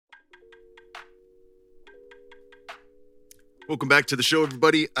Welcome back to the show,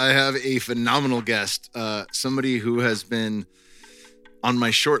 everybody. I have a phenomenal guest, somebody who has been on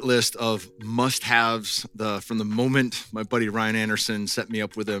my short list of must-haves from the moment my buddy Ryan Anderson set me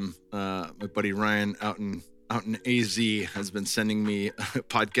up with him. My buddy Ryan out in AZ has been sending me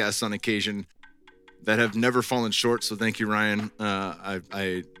podcasts on occasion that have never fallen short. So thank you, Ryan.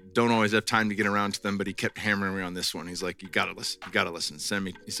 I don't always have time to get around to them, but he kept hammering me on this one. He's like, "You gotta listen.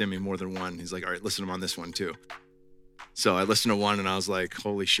 He sent me more than one." He's like, "All right, listen to him on this one too." So I listened to one and I was like,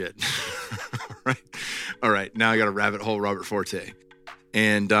 holy shit. All right. Now I got a rabbit hole, Robert Forte.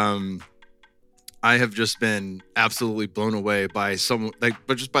 And I have just been absolutely blown away by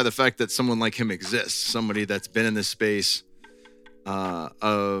but just by the fact that someone like him exists, somebody that's been in this space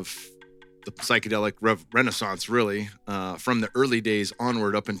of the psychedelic renaissance, really, from the early days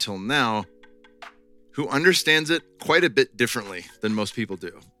onward up until now, who understands it quite a bit differently than most people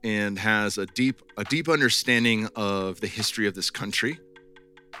do, and has a deep understanding of the history of this country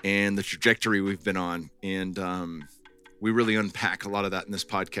and the trajectory we've been on. And we really unpack a lot of that in this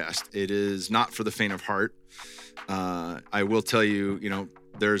podcast. It is not for the faint of heart. I will tell you,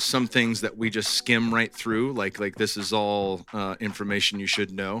 there's some things that we just skim right through, like this is all information you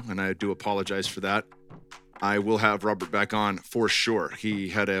should know, and I do apologize for that. I will have Robert back on for sure. He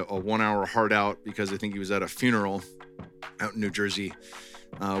had a 1 hour hard out because I think he was at a funeral out in New Jersey,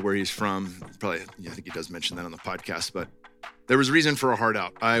 where he's from. I think he does mention that on the podcast, but there was reason for a hard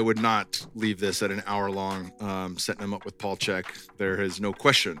out. I would not leave this at an hour long, setting him up with Paul Check. There is no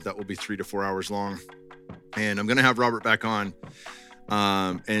question that will be 3 to 4 hours long. And I'm going to have Robert back on.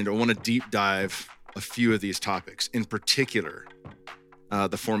 And I want to deep dive a few of these topics, in particular,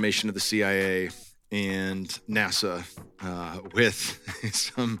 the formation of the CIA and NASA, with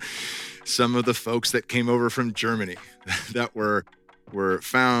some of the folks that came over from Germany that were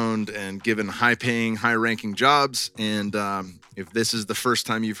found and given high-paying, high-ranking jobs. And if this is the first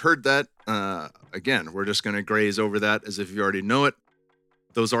time you've heard that, again, we're just going to graze over that as if you already know it.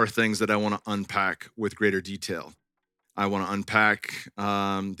 Those are things that I want to unpack with greater detail. I want to unpack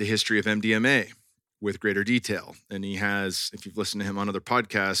the history of MDMA with greater detail. And he has, if you've listened to him on other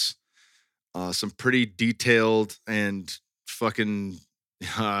podcasts, some pretty detailed and fucking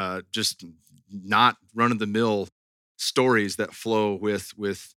just not run-of-the-mill stories that flow with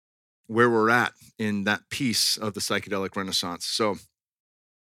where we're at in that piece of the psychedelic renaissance. So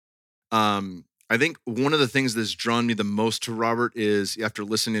I think one of the things that's drawn me the most to Robert is, after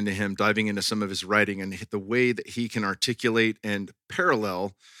listening to him, diving into some of his writing and the way that he can articulate and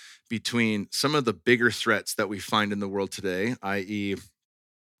parallel between some of the bigger threats that we find in the world today, i.e.,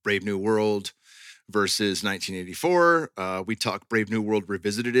 Brave New World versus 1984. We talk Brave New World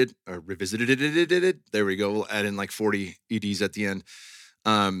revisited. There we go. We'll add in like 40 EDs at the end.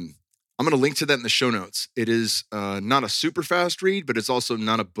 I'm going to link to that in the show notes. It is not a super fast read, but it's also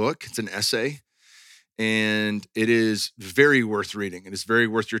not a book. It's an essay. And it is very worth reading. It is very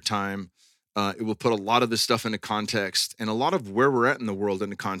worth your time. It will put a lot of this stuff into context and a lot of where we're at in the world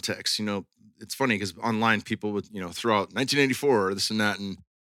into context. It's funny because online people would, throw out 1984 or this and that. And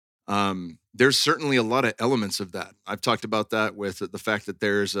there's certainly a lot of elements of that. I've talked about that with the fact that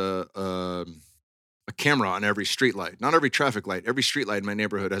there's a camera on every street light, not every traffic light. Every street light in my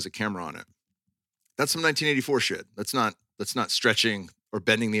neighborhood has a camera on it. That's some 1984 shit. That's not stretching or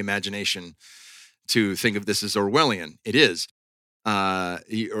bending the imagination to think of this as Orwellian. It is, or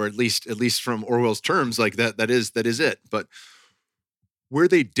at least from Orwell's terms, like that is it. But where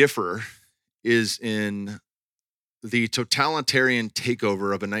they differ is in the totalitarian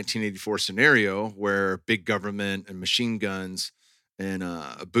takeover of a 1984 scenario where big government and machine guns and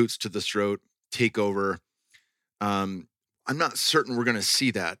boots to the throat take over. I'm not certain we're going to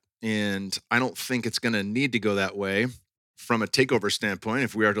see that. And I don't think it's going to need to go that way from a takeover standpoint.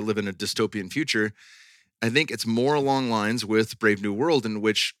 If we are to live in a dystopian future, I think it's more along lines with Brave New World, in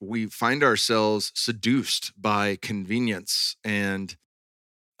which we find ourselves seduced by convenience and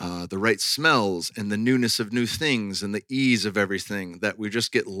the right smells and the newness of new things and the ease of everything, that we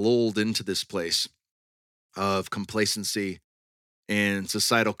just get lulled into this place of complacency and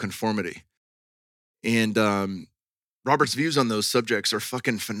societal conformity. And Robert's views on those subjects are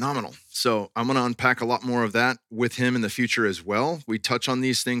fucking phenomenal. So I'm going to unpack a lot more of that with him in the future as well. We touch on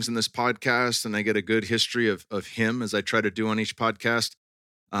these things in this podcast, and I get a good history of him, as I try to do on each podcast.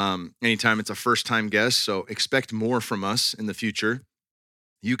 Anytime it's a first-time guest, so expect more from us in the future.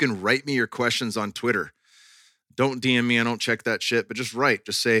 You can write me your questions on Twitter. Don't DM me. I don't check that shit, but just write.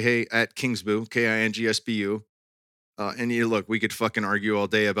 Just say, hey, at Kingsbu, Kingsbu. And look, we could fucking argue all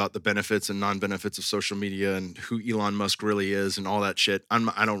day about the benefits and non-benefits of social media and who Elon Musk really is and all that shit.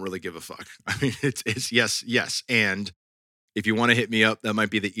 I don't really give a fuck. I mean, it's yes, and If you want to hit me up, that might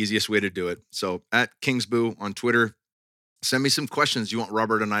be the easiest way to do it. So at Kingsboo on Twitter, send me some questions you want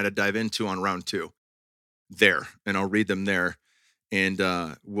Robert and I to dive into on round 2 there, and I'll read them there. And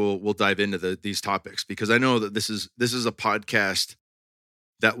we'll dive into these topics, because I know that this is a podcast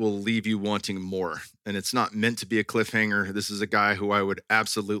that will leave you wanting more. And it's not meant to be a cliffhanger. This is a guy who I would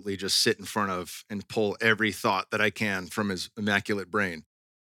absolutely just sit in front of and pull every thought that I can from his immaculate brain.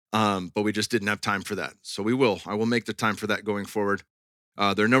 But we just didn't have time for that. So I will make the time for that going forward.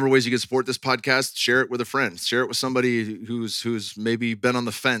 There are a number of ways you can support this podcast. Share it with a friend. Share it with somebody who's maybe been on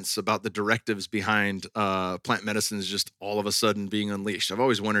the fence about the directives behind plant medicines just all of a sudden being unleashed. I've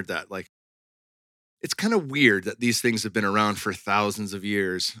always wondered that. Like, it's kind of weird that these things have been around for thousands of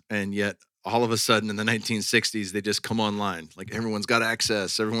years, and yet all of a sudden in the 1960s, they just come online. Like, everyone's got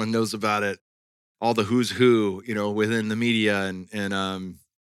access. Everyone knows about it. All the who's who, within the media and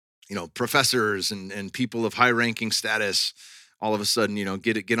professors and people of high ranking status, all of a sudden,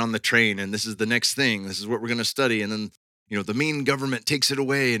 get on the train, and this is the next thing. This is what we're going to study. And then, the mean government takes it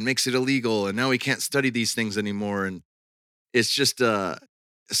away and makes it illegal. And now we can't study these things anymore. And it's just,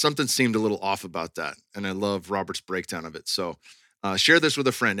 something seemed a little off about that. And I love Robert's breakdown of it. So share this with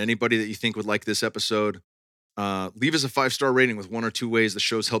a friend, anybody that you think would like this episode. Leave us a 5-star rating with 1 or 2 ways the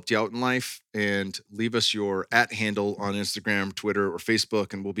show's helped you out in life, and leave us your @ handle on Instagram, Twitter, or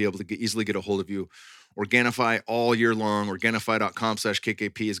Facebook, and we'll be able to easily get a hold of you. Organifi all year long.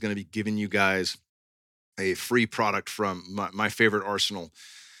 Organifi.com/KKP is going to be giving you guys a free product from my favorite arsenal.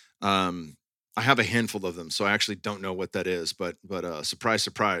 I have a handful of them, so I actually don't know what that is, but surprise,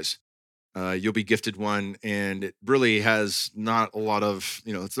 surprise. You'll be gifted one, and it really has not a lot of,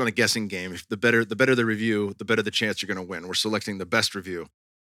 it's not a guessing game. If the better the review, the better the chance you're going to win. We're selecting the best review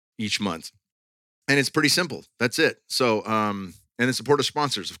each month, and it's pretty simple. That's it. So, and then support our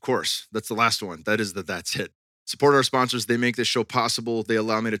sponsors, of course. That's the last one. That's it. Support our sponsors. They make this show possible. They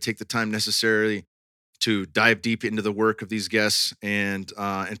allow me to take the time necessary to dive deep into the work of these guests and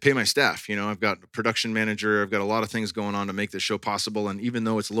pay my staff. I've got a production manager. I've got a lot of things going on to make this show possible. And even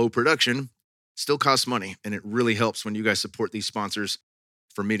though it's low production, it still costs money. And it really helps when you guys support these sponsors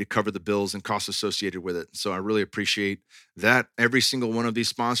for me to cover the bills and costs associated with it. So I really appreciate that. Every single one of these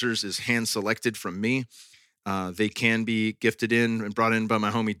sponsors is hand selected from me. They can be gifted in and brought in by my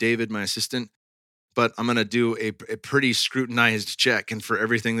homie David, my assistant. But I'm going to do a pretty scrutinized check. And for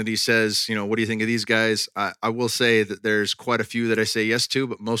everything that he says, what do you think of these guys? I will say that there's quite a few that I say yes to,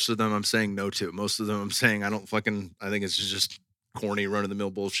 but most of them I'm saying no to. Most of them I'm saying I think it's just corny,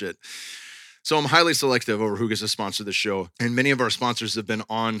 run-of-the-mill bullshit. So I'm highly selective over who gets to sponsor the show. And many of our sponsors have been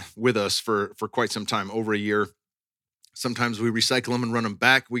on with us for quite some time, over a year. Sometimes we recycle them and run them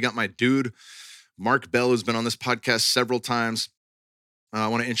back. We got my dude, Mark Bell, who's been on this podcast several times. I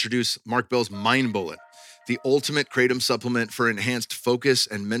want to introduce Mark Bell's Mind Bullet, the ultimate kratom supplement for enhanced focus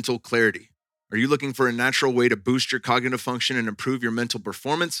and mental clarity. Are you looking for a natural way to boost your cognitive function and improve your mental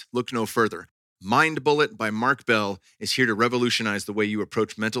performance? Look no further. Mind Bullet by Mark Bell is here to revolutionize the way you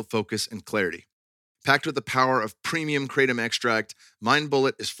approach mental focus and clarity. Packed with the power of premium kratom extract, Mind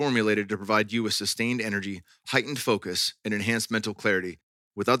Bullet is formulated to provide you with sustained energy, heightened focus, and enhanced mental clarity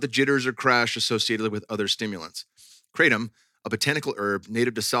without the jitters or crash associated with other stimulants. Kratom, a botanical herb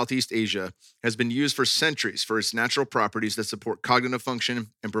native to Southeast Asia, has been used for centuries for its natural properties that support cognitive function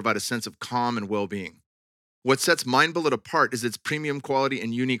and provide a sense of calm and well-being. What sets Mind Bullet apart is its premium quality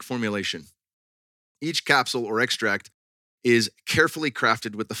and unique formulation. Each capsule or extract is carefully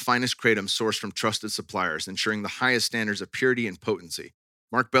crafted with the finest kratom sourced from trusted suppliers, ensuring the highest standards of purity and potency.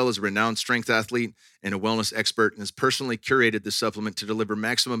 Mark Bell is a renowned strength athlete and a wellness expert and has personally curated this supplement to deliver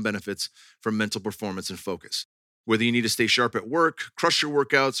maximum benefits for mental performance and focus. Whether you need to stay sharp at work, crush your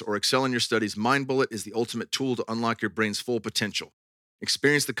workouts, or excel in your studies, Mind Bullet is the ultimate tool to unlock your brain's full potential.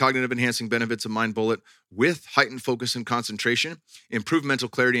 Experience the cognitive enhancing benefits of Mind Bullet with heightened focus and concentration, improved mental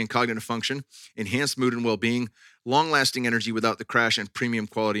clarity and cognitive function, enhanced mood and well-being, long-lasting energy without the crash, and premium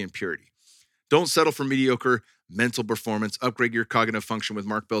quality and purity. Don't settle for mediocre mental performance. Upgrade your cognitive function with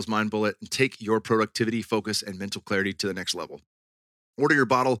Mark Bell's Mind Bullet and take your productivity, focus, and mental clarity to the next level. Order your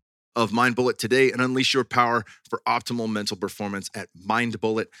bottle of Mind Bullet today and unleash your power for optimal mental performance at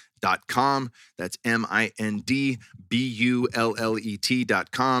mindbullet.com. That's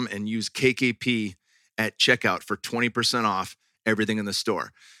mindbullet.com, and use KKP at checkout for 20% off everything in the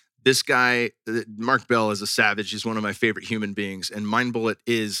store. This guy, Mark Bell, is a savage. He's one of my favorite human beings, and Mind Bullet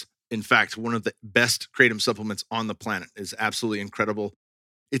is, in fact, one of the best kratom supplements on the planet. It's absolutely incredible.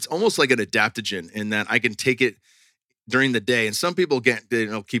 It's almost like an adaptogen in that I can take it during the day, and some people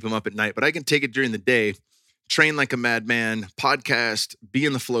keep them up at night, but I can take it during the day, train like a madman, podcast, be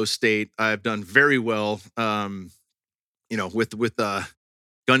in the flow state. I've done very well with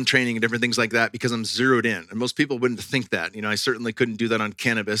gun training and different things like that, because I'm zeroed in. And most people wouldn't think that. I certainly couldn't do that on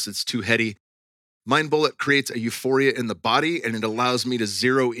cannabis. It's too heady. Mind Bullet creates a euphoria in the body, and it allows me to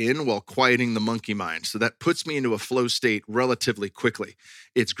zero in while quieting the monkey mind. So that puts me into a flow state relatively quickly.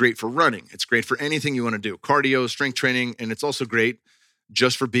 It's great for running. It's great for anything you want to do, cardio, strength training, and it's also great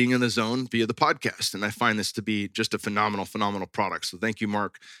just for being in the zone via the podcast. And I find this to be just a phenomenal, phenomenal product. So thank you,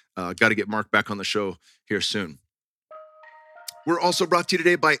 Mark. Got to get Mark back on the show here soon. We're also brought to you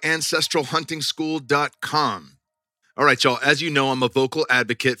today by ancestralhuntingschool.com. All right, y'all. As you know, I'm a vocal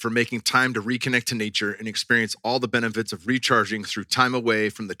advocate for making time to reconnect to nature and experience all the benefits of recharging through time away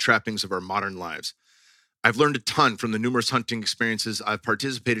from the trappings of our modern lives. I've learned a ton from the numerous hunting experiences I've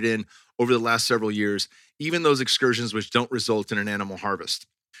participated in over the last several years, even those excursions which don't result in an animal harvest.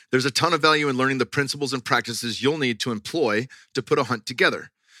 There's a ton of value in learning the principles and practices you'll need to employ to put a hunt together.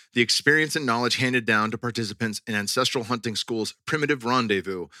 The experience and knowledge handed down to participants in Ancestral Hunting School's Primitive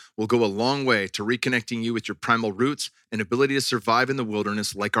Rendezvous will go a long way to reconnecting you with your primal roots and ability to survive in the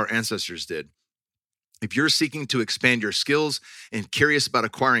wilderness like our ancestors did. If you're seeking to expand your skills and curious about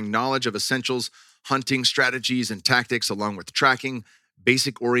acquiring knowledge of essentials, hunting strategies and tactics, along with tracking,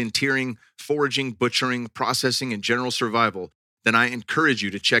 basic orienteering, foraging, butchering, processing, and general survival, then I encourage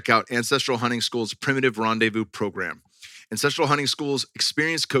you to check out Ancestral Hunting School's Primitive Rendezvous program. Ancestral Hunting School's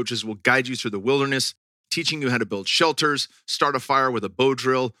experienced coaches will guide you through the wilderness, teaching you how to build shelters, start a fire with a bow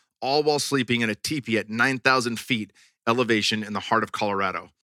drill, all while sleeping in a teepee at 9,000 feet elevation in the heart of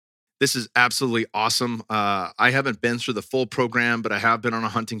Colorado. This is absolutely awesome. I haven't been through the full program, but I have been on a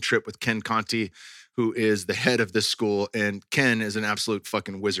hunting trip with Ken Conti, who is the head of this school. And Ken is an absolute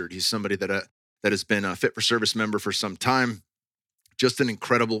fucking wizard. He's somebody that has been a fit for service member for some time. Just an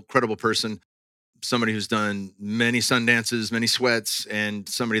incredible person. Somebody who's done many Sundances, many sweats, and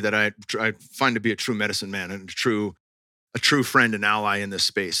somebody that I find to be a true medicine man and a true friend and ally in this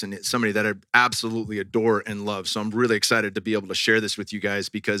space. And it's somebody that I absolutely adore and love. So I'm really excited to be able to share this with you guys,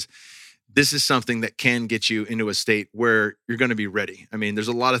 because this is something that can get you into a state where you're going to be ready. I mean, there's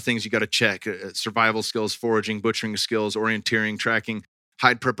a lot of things you got to check: survival skills, foraging, butchering skills, orienteering, tracking,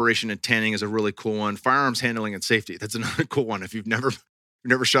 hide preparation and tanning is a really cool one. Firearms handling and safety, that's another cool one. If you've never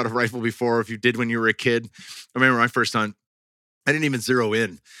shot a rifle before, if you did when you were a kid. I remember my first hunt, I didn't even zero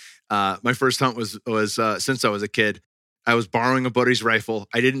in. My first hunt was since I was a kid. I was borrowing a buddy's rifle.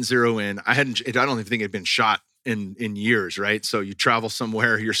 I didn't zero in. I don't even think it had been shot in years, right? So you travel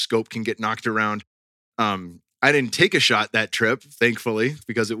somewhere, your scope can get knocked around. I didn't take a shot that trip, thankfully,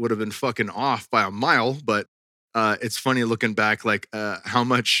 because it would have been fucking off by a mile. But it's funny looking back, like how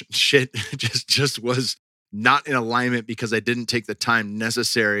much shit just was not in alignment because I didn't take the time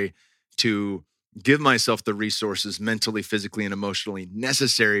necessary to give myself the resources mentally, physically, and emotionally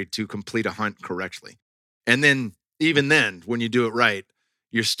necessary to complete a hunt correctly. And then, even then, when you do it right,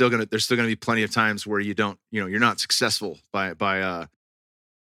 there's still gonna be plenty of times where you don't, you're not successful by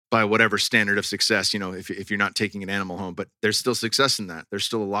whatever standard of success, if you're not taking an animal home. But there's still success in that. There's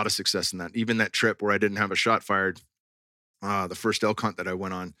still a lot of success in that. Even that trip where I didn't have a shot fired, the first elk hunt that I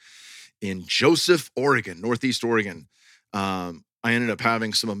went on in Joseph, Oregon, Northeast Oregon. I ended up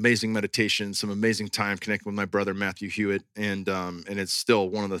having some amazing meditation, some amazing time connecting with my brother, Matthew Hewitt. And it's still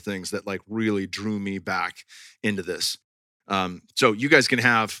one of the things that like really drew me back into this. So you guys can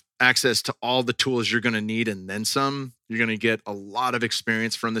have access to all the tools you're going to need and then some. You're going to get a lot of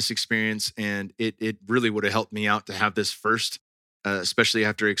experience from this experience. And it really would have helped me out to have this first, especially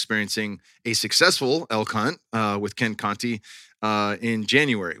after experiencing a successful elk hunt with Ken Conti in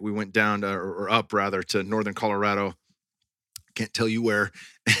January. We went down or up rather to northern Colorado. Can't tell you where,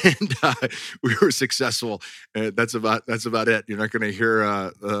 and we were successful. That's about it. You're not going to hear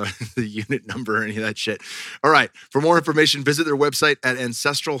the unit number or any of that shit. All right. For more information, visit their website at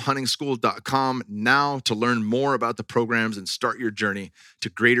ancestralhuntingschool.com now to learn more about the programs and start your journey to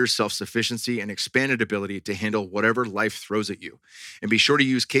greater self-sufficiency and expanded ability to handle whatever life throws at you. And be sure to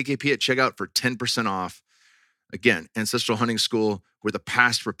use KKP at checkout for 10% off. Again, Ancestral Hunting School, where the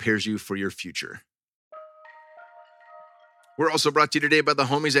past prepares you for your future. We're also brought to you today by the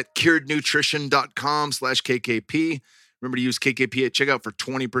homies at curednutrition.com/KKP. Remember to use KKP at checkout for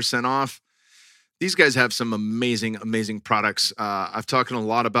 20% off. These guys have some amazing, amazing products. I've talked a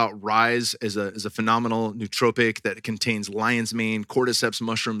lot about Rise as a phenomenal nootropic that contains lion's mane, cordyceps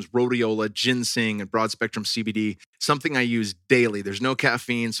mushrooms, rhodiola, ginseng, and broad spectrum CBD. Something I use daily. There's no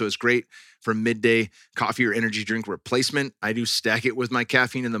caffeine, so it's great for midday coffee or energy drink replacement. I do stack it with my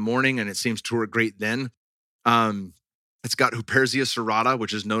caffeine in the morning, and it seems to work great then. It's got Huperzia serrata,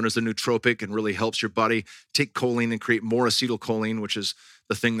 which is known as a nootropic and really helps your body take choline and create more acetylcholine, which is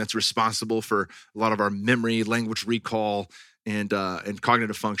the thing that's responsible for a lot of our memory, language recall, and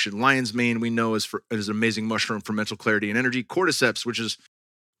cognitive function. Lion's mane, we know, is an amazing mushroom for mental clarity and energy. Cordyceps, which is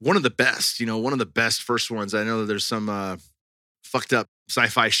one of the best, one of the best first ones. I know that there's some fucked up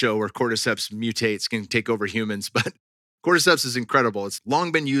sci-fi show where cordyceps mutates, can take over humans, but cordyceps is incredible. It's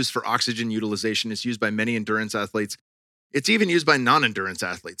long been used for oxygen utilization. It's used by many endurance athletes. It's even used by non-endurance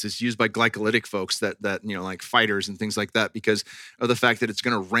athletes. It's used by glycolytic folks that like fighters and things like that, because of the fact that it's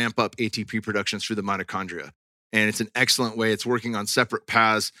going to ramp up ATP production through the mitochondria. And it's an excellent way. It's working on separate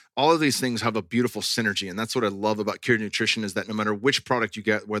paths. All of these things have a beautiful synergy. And that's what I love about Cured Nutrition, is that no matter which product you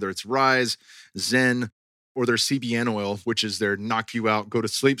get, whether it's Rise, Zen, or their CBN oil, which is their knock you out, go to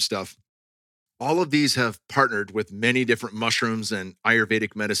sleep stuff, all of these have partnered with many different mushrooms and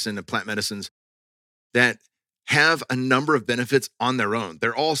Ayurvedic medicine and plant medicines that have a number of benefits on their own.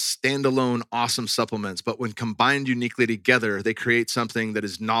 They're all standalone, awesome supplements, but when combined uniquely together, they create something that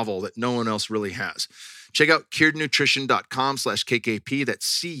is novel that no one else really has. Check out curednutrition.com/KKP.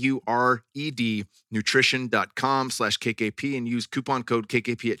 That's CURED nutrition.com/KKP and use coupon code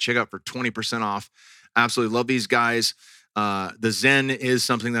KKP at checkout for 20% off. Absolutely love these guys. The Zen is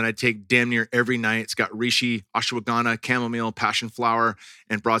something that I take damn near every night. It's got reishi, ashwagandha, chamomile, passion flower,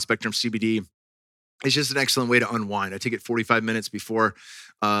 and broad spectrum CBD. It's just an excellent way to unwind. I take it 45 minutes before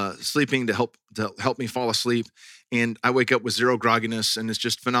sleeping to help me fall asleep. And I wake up with zero grogginess, and it's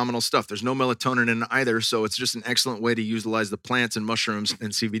just phenomenal stuff. There's no melatonin in it either, so it's just an excellent way to utilize the plants and mushrooms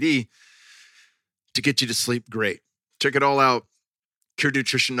and CBD to get you to sleep great. Check it all out,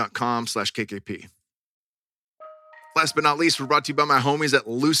 curednutrition.com/KKP. Last but not least, we're brought to you by my homies at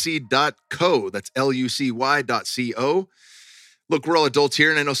lucy.co. That's LUCY.co. Look, we're all adults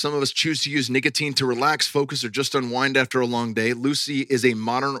here, and I know some of us choose to use nicotine to relax, focus, or just unwind after a long day. Lucy is a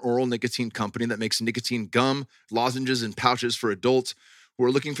modern oral nicotine company that makes nicotine gum, lozenges, and pouches for adults who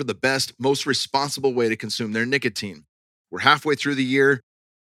are looking for the best, most responsible way to consume their nicotine. We're halfway through the year.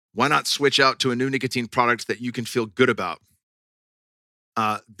 Why not switch out to a new nicotine product that you can feel good about?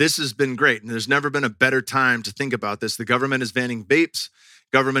 This has been great, and there's never been a better time to think about this. The government is banning vapes.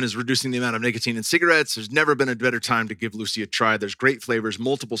 Government is reducing the amount of nicotine in cigarettes. There's never been a better time to give Lucy a try. There's great flavors,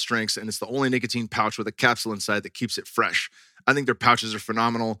 multiple strengths, and it's the only nicotine pouch with a capsule inside that keeps it fresh. I think their pouches are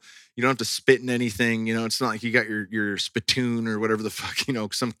phenomenal. You don't have to spit in anything. It's not like you got your spittoon or whatever the fuck,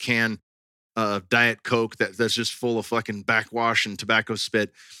 some can of Diet Coke that's just full of fucking backwash and tobacco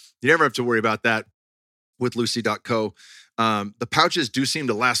spit. You never have to worry about that with Lucy.co. The pouches do seem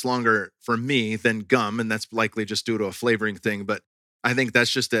to last longer for me than gum, and that's likely just due to a flavoring thing. But I think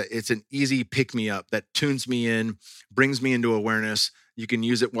that's it's an easy pick-me-up that tunes me in, brings me into awareness. You can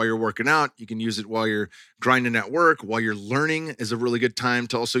use it while you're working out. You can use it while you're grinding at work. While you're learning is a really good time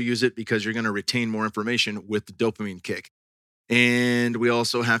to also use it, because you're going to retain more information with the dopamine kick. And we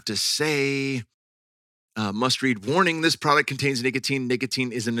also have to say, must-read warning, this product contains nicotine.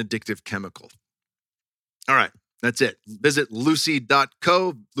 Nicotine is an addictive chemical. All right, that's it. Visit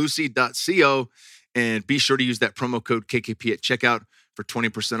lucy.co, lucy.co, and be sure to use that promo code KKP at checkout for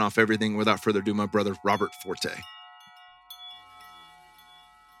 20% off everything. Without further ado, my brother, Robert Forte.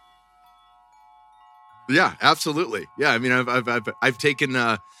 Yeah, absolutely. Yeah, I mean, I've taken,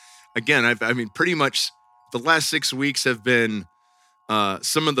 pretty much the last 6 weeks have been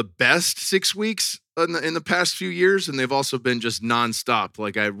some of the best 6 weeks in the past few years, and they've also been just nonstop.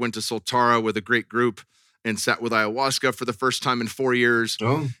 Like, I went to Soltara with a great group and sat with ayahuasca for the first time in 4 years.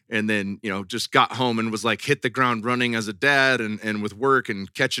 Oh. And then, just got home and was like, hit the ground running as a dad and with work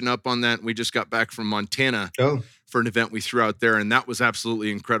and catching up on that. We just got back from Montana for an event we threw out there, and that was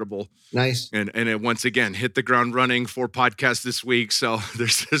absolutely incredible. Nice. And it once again hit the ground running, 4 podcasts this week. So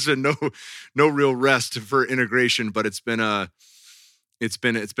there's no real rest for integration, but it's been an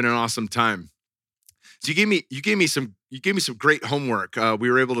awesome time. So you gave me some great homework. We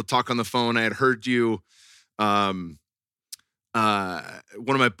were able to talk on the phone. I had heard you. One of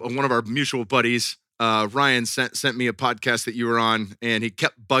our mutual buddies, Ryan, sent me a podcast that you were on, and he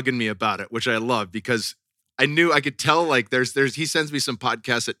kept bugging me about it, which I love, because I could tell, like, he sends me some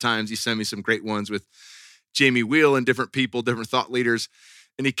podcasts at times. He sent me some great ones with Jamie Wheel and different people, different thought leaders.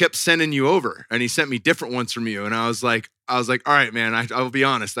 And he kept sending you over, and he sent me different ones from you. And I was like, all right, man, I will be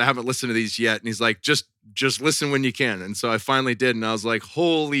honest. I haven't listened to these yet. And he's like, just listen when you can. And so I finally did. And I was like,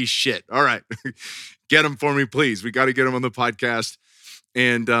 holy shit. All right, get him for me, please. We got to get him on the podcast.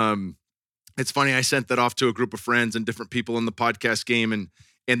 And it's funny. I sent that off to a group of friends and different people in the podcast game.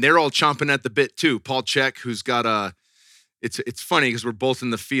 And they're all chomping at the bit too. Paul Check, who's got it's funny because we're both in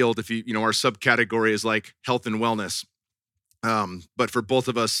the field. If our subcategory is like health and wellness. But for both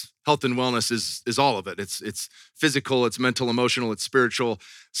of us, health and wellness is all of it. It's physical, it's mental, emotional, it's spiritual.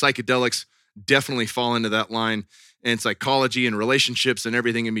 Psychedelics definitely fall into that line, and psychology and relationships and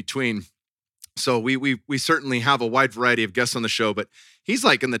everything in between. So we certainly have a wide variety of guests on the show, but he's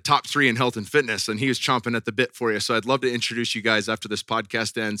like in the top 3 in health and fitness, and he was chomping at the bit for you. So I'd love to introduce you guys after this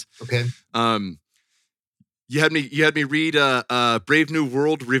podcast ends. Okay. You had me read Brave New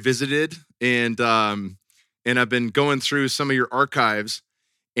World Revisited, and I've been going through some of your archives,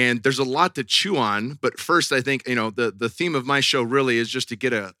 and there's a lot to chew on. But first, I think, the theme of my show really is just to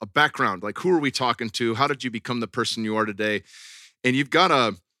get a background. Like, who are we talking to? How did you become the person you are today? And you've got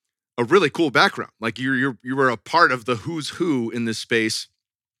a really cool background. Like, you were a part of the who's who in this space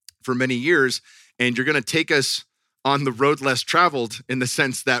for many years, and you're going to take us on the road less traveled, in the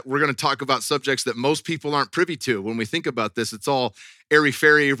sense that we're going to talk about subjects that most people aren't privy to. When we think about this, it's all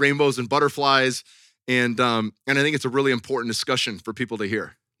airy-fairy, rainbows and butterflies. And I think it's a really important discussion for people to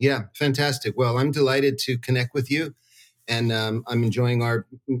hear. Yeah, fantastic. Well, I'm delighted to connect with you, and I'm enjoying our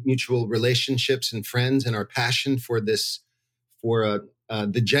mutual relationships and friends, and our passion for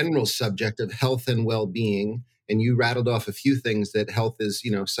the general subject of health and well-being. And you rattled off a few things, that health is,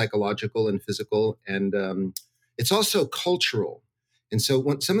 psychological and physical, and it's also cultural. And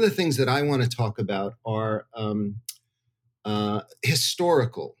so some of the things that I want to talk about are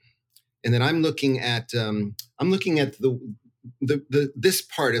historical. And then I'm looking at this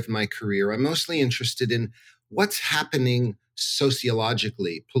part of my career. I'm mostly interested in what's happening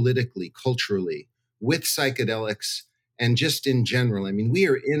sociologically, politically, culturally with psychedelics, and just in general. I mean, we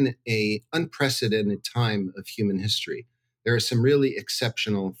are in a unprecedented time of human history. There are some really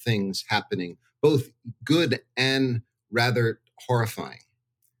exceptional things happening, both good and rather horrifying.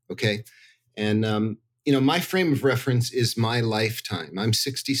 Okay. And my frame of reference is my lifetime. I'm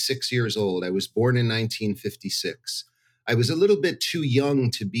 66 years old. I was born in 1956. I was a little bit too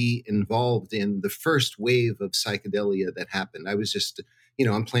young to be involved in the first wave of psychedelia that happened. I was just,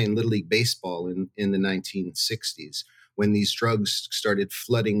 I'm playing Little League Baseball in the 1960s when these drugs started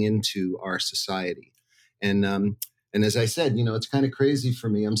flooding into our society. And as I said, it's kind of crazy for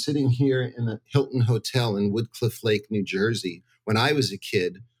me. I'm sitting here in a Hilton Hotel in Woodcliff Lake, New Jersey. When I was a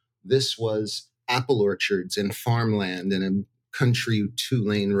kid, this was apple orchards and farmland and a country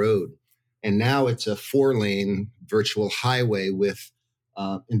 2-lane road. And now it's a 4-lane virtual highway with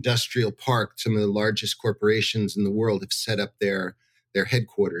industrial park. Some of the largest corporations in the world have set up their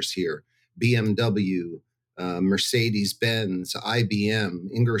headquarters here. BMW, Mercedes-Benz, IBM,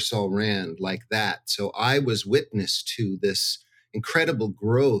 Ingersoll Rand, like that. So I was witness to this incredible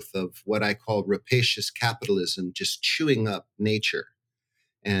growth of what I call rapacious capitalism, just chewing up nature.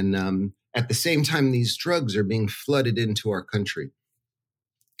 And at the same time, these drugs are being flooded into our country.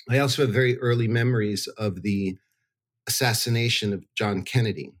 I also have very early memories of the assassination of John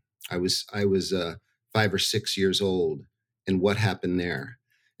Kennedy. I was 5 or 6 years old, and what happened there.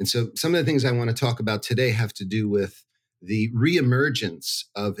 And so some of the things I want to talk about today have to do with the reemergence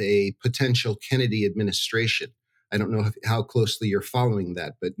of a potential Kennedy administration. I don't know how closely you're following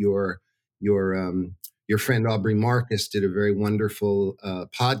that, but your friend Aubrey Marcus did a very wonderful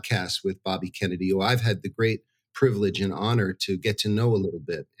podcast with Bobby Kennedy, who I've had the great privilege and honor to get to know a little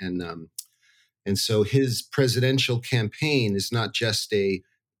bit. And so his presidential campaign is not just a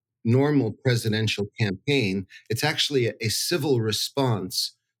normal presidential campaign. It's actually a civil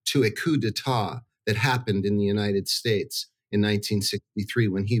response to a coup d'etat that happened in the United States in 1963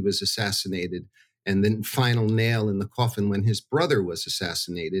 when he was assassinated, and then final nail in the coffin when his brother was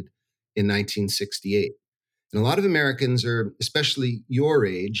assassinated in 1968. And a lot of Americans, are, especially your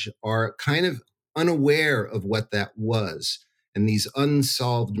age, are kind of unaware of what that was, and these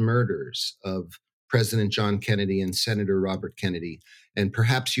unsolved murders of President John Kennedy and Senator Robert Kennedy. And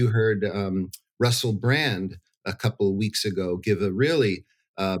perhaps you heard Russell Brand a couple of weeks ago give a really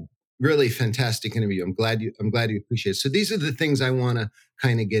fantastic interview. I'm glad you appreciate it. So these are the things I want to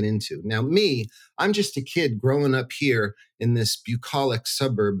kind of get into. Now, I'm just a kid growing up here in this bucolic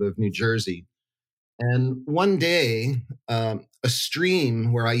suburb of New Jersey. And one day, a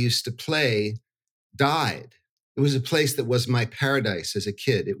stream where I used to play died. It was a place that was my paradise as a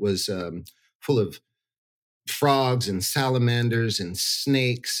kid. It was full of frogs and salamanders and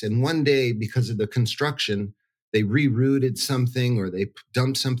snakes. And one day, because of the construction, they rerouted something or they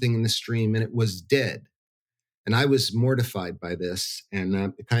dumped something in the stream, and it was dead. And I was mortified by this,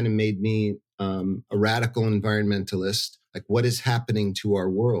 and it kind of made me a radical environmentalist. Like, what is happening to our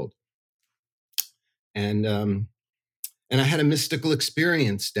world? And I had a mystical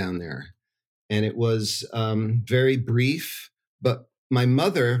experience down there, and it was very brief. But my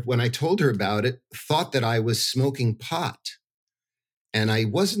mother, when I told her about it, thought that I was smoking pot. And I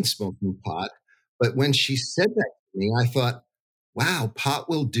wasn't smoking pot. But when she said that to me, I thought, wow, pot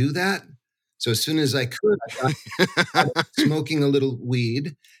will do that. So as soon as I could, I got smoking a little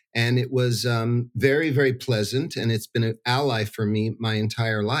weed, and it was very, very pleasant. And it's been an ally for me my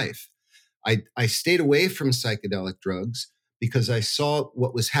entire life. I stayed away from psychedelic drugs because I saw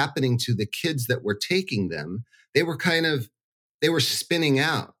what was happening to the kids that were taking them. They were kind of they were spinning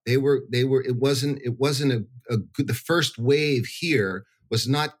out. It wasn't a good, the first wave here was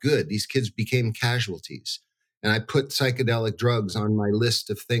not good. These kids became casualties. And I put psychedelic drugs on my list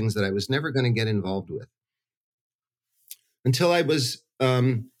of things that I was never going to get involved with until I was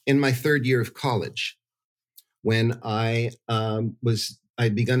in my third year of college, when I'd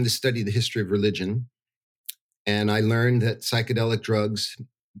begun to study the history of religion, and I learned that psychedelic drugs,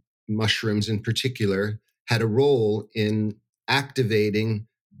 mushrooms in particular, had a role in activating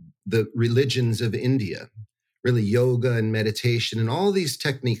the religions of India. Really, yoga and meditation and all these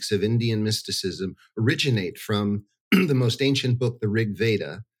techniques of Indian mysticism originate from the most ancient book, the Rig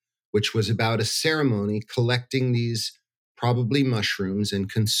Veda, which was about a ceremony collecting these probably mushrooms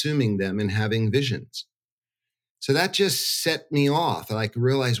and consuming them and having visions. So that just set me off. I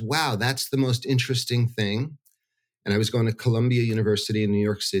realized, wow, that's the most interesting thing. And I was going to Columbia University in New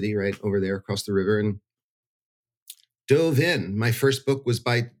York City, right over there across the river, and dove in. My first book was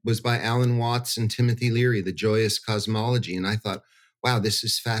by Alan Watts and Timothy Leary, The Joyous Cosmology. And I thought, wow, this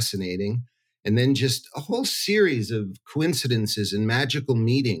is fascinating. And then just a whole series of coincidences and magical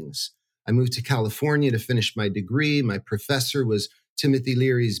meetings. I moved to California to finish my degree. My professor was Timothy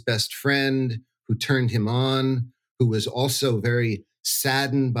Leary's best friend, who turned him on, who was also very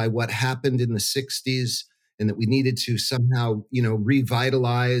saddened by what happened in the 60s, and that we needed to somehow,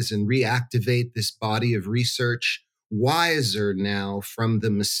 revitalize and reactivate this body of research, wiser now from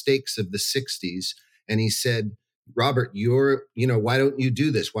the mistakes of the 60s. And he said, Robert, why don't you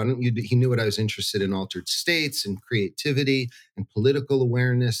do this? Why don't you he knew what I was interested in: altered states and creativity and political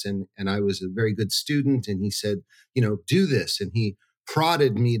awareness. And I was a very good student. And he said, do this. And he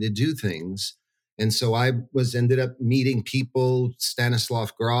prodded me to do things. And so I ended up meeting people.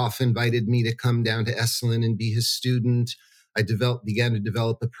 Stanislav Grof invited me to come down to Esalen and be his student. I began to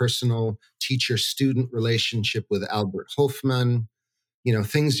develop a personal teacher-student relationship with Albert Hofmann.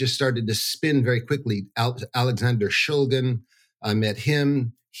 Things just started to spin very quickly. Alexander Shulgin, I met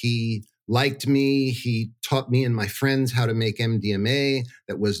him. He liked me. He taught me and my friends how to make MDMA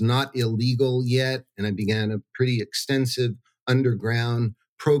that was not illegal yet. And I began a pretty extensive underground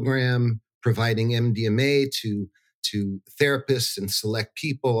program providing MDMA to therapists and select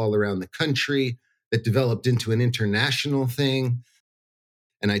people all around the country, that developed into an international thing.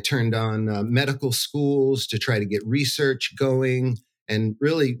 And I turned on medical schools to try to get research going and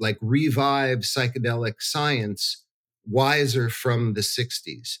really revive psychedelic science, wiser from the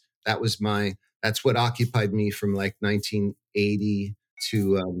 60s. That's what occupied me from 1980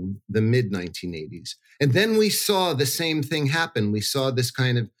 to the mid 1980s. And then we saw the same thing happen. We saw this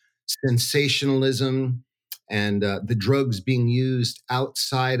kind of sensationalism and the drugs being used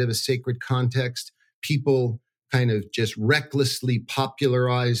outside of a sacred context. People kind of just recklessly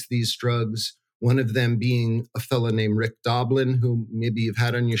popularized these drugs. One of them being a fellow named Rick Doblin, who maybe you've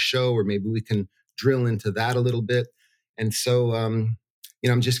had on your show, or maybe we can drill into that a little bit. And so, I'm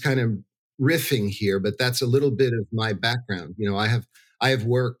just kind of riffing here, but that's a little bit of my background. I have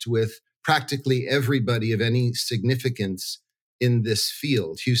worked with practically everybody of any significance in this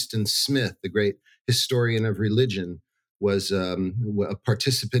field. Houston Smith, the great historian of religion, was a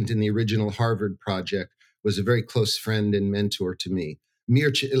participant in the original Harvard project, was a very close friend and mentor to me.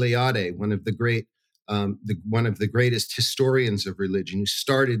 Mircea Eliade, one of the greatest historians of religion, who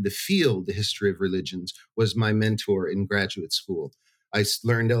started the field, the history of religions, was my mentor in graduate school. I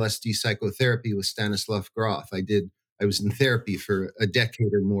learned LSD psychotherapy with Stanislav Grof. I was in therapy for a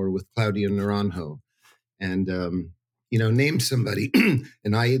decade or more with Claudio Naranjo. And, name somebody.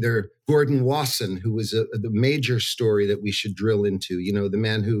 And Gordon Wasson, who was the major story that we should drill into, the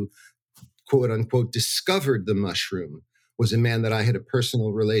man who, quote unquote, discovered the mushroom, was a man that I had a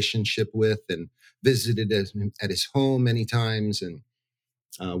personal relationship with and visited at his home many times and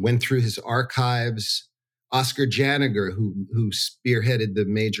went through his archives. Oscar Janiger, who spearheaded the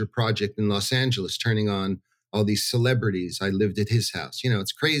major project in Los Angeles, turning on all these celebrities. I lived at his house.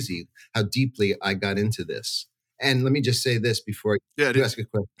 It's crazy how deeply I got into this. And let me just say this before you ask a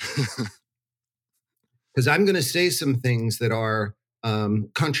question, because I'm going to say some things that are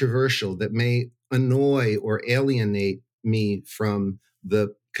controversial, that may annoy or alienate me from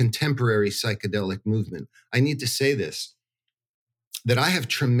the contemporary psychedelic movement. I need to say this. that I have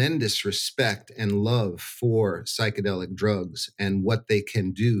tremendous respect and love for psychedelic drugs and what they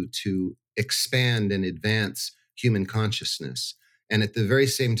can do to expand and advance human consciousness. And at the very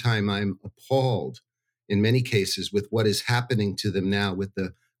same time, I'm appalled in many cases with what is happening to them now, with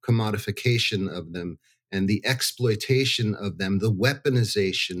the commodification of them and the exploitation of them, the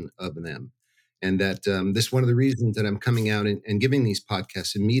weaponization of them. And that this is one of the reasons that I'm coming out and giving these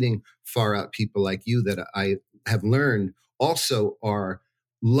podcasts and meeting far out people like you that I have learned also are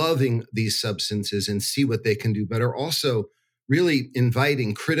loving these substances and see what they can do, but are also really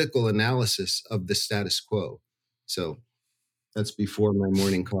inviting critical analysis of the status quo. So that's before my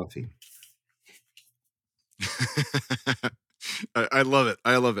morning coffee. I love it.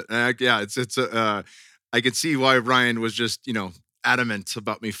 I love it. Yeah, I could see why Ryan was just, adamant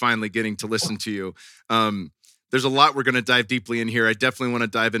about me finally getting to listen to you. There's a lot we're going to dive deeply in here. I definitely want to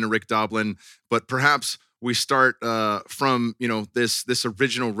dive into Rick Doblin, but perhaps we start from, this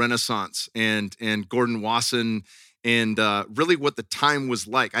original Renaissance and Gordon Wasson and really what the time was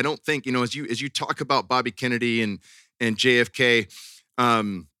like. I don't think, as you talk about Bobby Kennedy and JFK,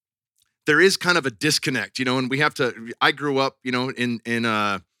 there is kind of a disconnect, and we have to. I grew up,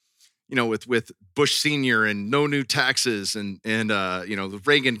 with Bush Senior and no new taxes and the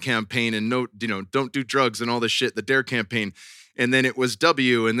Reagan campaign and don't do drugs and all this shit, the DARE campaign, and then it was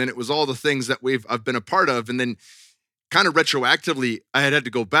W, and then it was all the things that I've been a part of, and then kind of retroactively I had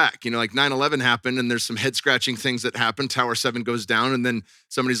to go back, like 9/11 happened, and there's some head scratching things that happened. Tower 7 goes down, and then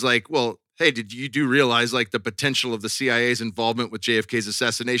somebody's like, well, hey, did you realize like the potential of the CIA's involvement with JFK's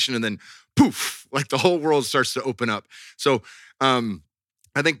assassination? And then poof, like the whole world starts to open up. So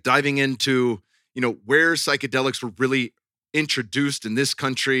I think diving into, where psychedelics were really introduced in this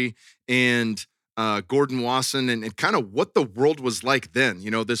country and Gordon Wasson and kind of what the world was like then,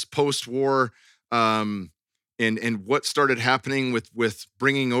 this post-war and what started happening with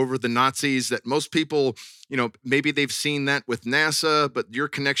bringing over the Nazis that most people, maybe they've seen that with NASA, but your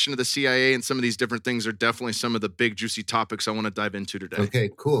connection to the CIA and some of these different things are definitely some of the big juicy topics I want to dive into today. Okay,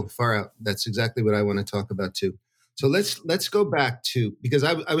 cool. Far out. That's exactly what I want to talk about too. So let's go back to, because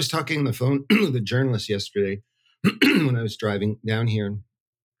I was talking on the phone with a journalist yesterday when I was driving down here,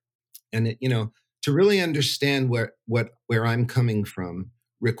 and it, to really understand where I'm coming from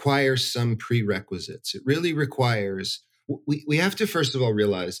requires some prerequisites. It really requires, we have to first of all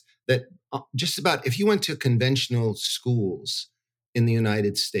realize that just about, if you went to conventional schools in the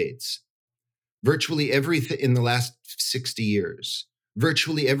United States, virtually everything in the last 60 years,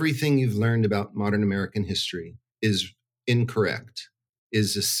 virtually everything you've learned about modern American history is incorrect,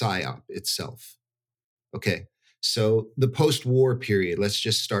 is a psyop itself. Okay, so the post-war period, let's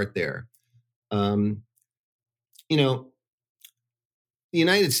just start there. The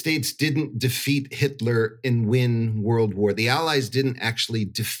United States didn't defeat Hitler and win World War. The Allies didn't actually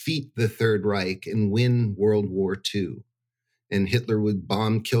defeat the Third Reich and win World War II. And Hitler was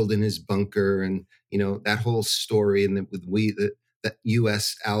killed in his bunker, and that whole story. And with that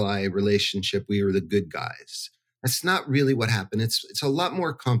U.S. ally relationship, we were the good guys. That's not really what happened. It's a lot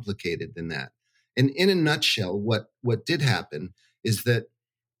more complicated than that. And in a nutshell, what did happen is that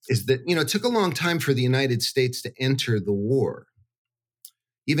it took a long time for the United States to enter the war.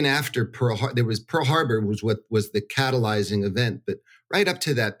 Even after Pearl Harbor was what was the catalyzing event, but right up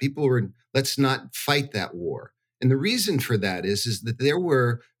to that, people were, let's not fight that war. And the reason for that is that there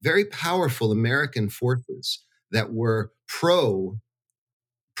were very powerful American forces that were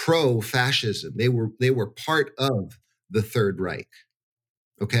pro-fascism. They were part of the Third Reich.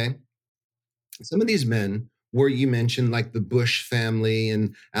 Okay? Some of these men were, you mentioned, like the Bush family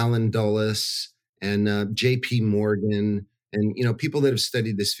and Allen Dulles and J.P. Morgan and people that have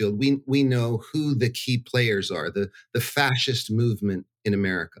studied this field. We know who the key players are, the fascist movement in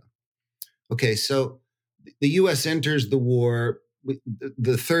America. Okay, so the U.S. enters the war.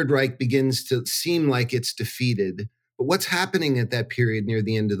 The Third Reich begins to seem like it's defeated. But what's happening at that period near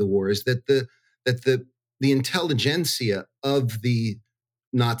the end of the war is that the intelligentsia of the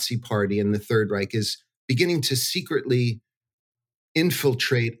Nazi Party and the Third Reich is beginning to secretly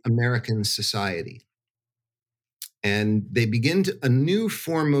infiltrate American society. And they begin a new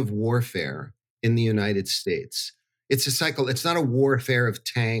form of warfare in the United States. It's a cycle. It's not a warfare of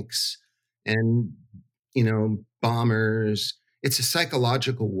tanks and bombers. It's a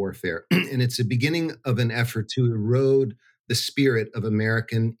psychological warfare, and it's a beginning of an effort to erode the spirit of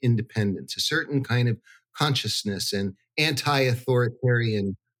American independence, a certain kind of consciousness and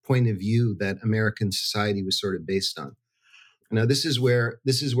anti-authoritarian point of view that American society was sort of based on. Now, this is where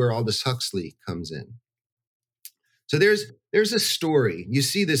Aldous Huxley comes in. So there's a story. You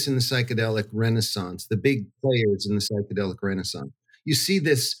see this in the psychedelic renaissance, the big players in the psychedelic renaissance. you see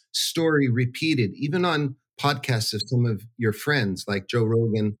this story repeated even on podcasts of some of your friends, like Joe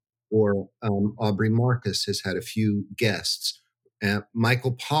Rogan or Aubrey Marcus has had a few guests.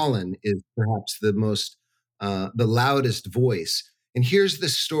 Michael Pollan is perhaps the loudest voice. And here's the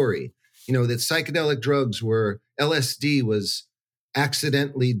story, that psychedelic drugs LSD was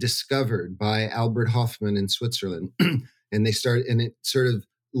accidentally discovered by Albert Hofmann in Switzerland. And it sort of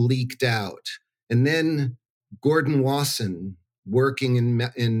leaked out. And then Gordon Wasson,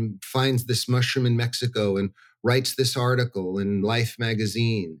 finds this mushroom in Mexico and writes this article in Life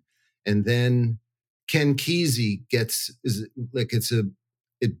magazine. And then Ken Kesey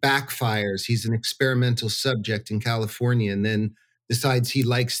it backfires. He's an experimental subject in California and then decides he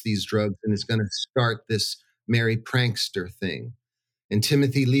likes these drugs and is going to start this merry prankster thing. And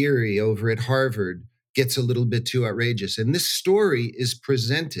Timothy Leary over at Harvard gets a little bit too outrageous. And this story is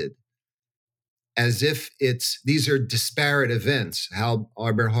presented as if these are disparate events.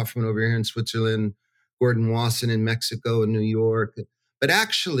 Albert Hofmann over here in Switzerland, Gordon Wasson in Mexico and New York. But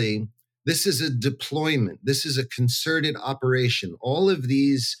actually, this is a deployment. This is a concerted operation. All of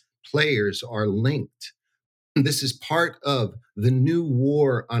these players are linked. This is part of the new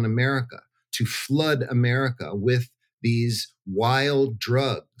war on America, to flood America with these wild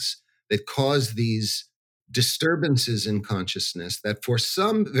drugs that cause these disturbances in consciousness, that for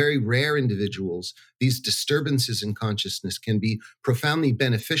some very rare individuals, these disturbances in consciousness can be profoundly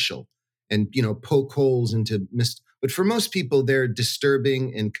beneficial and, poke holes into but for most people, they're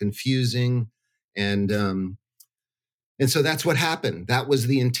disturbing and confusing. And so that's what happened. That was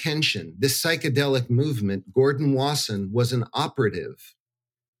the intention. This psychedelic movement, Gordon Wasson was an operative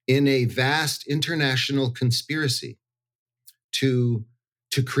in a vast international conspiracy to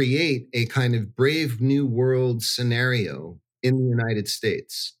create a kind of brave new world scenario in the United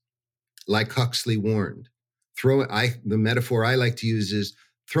States, like Huxley warned. The metaphor I like to use is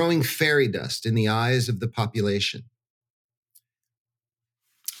throwing fairy dust in the eyes of the population.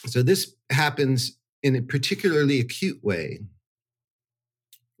 So this happens in a particularly acute way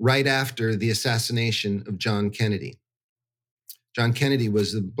right after the assassination of John Kennedy. John Kennedy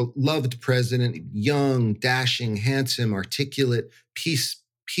was a beloved president, young, dashing, handsome, articulate,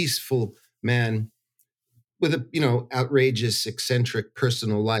 peaceful man with a, outrageous, eccentric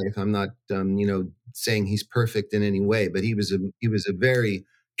personal life. I'm not, saying he's perfect in any way, but he was a very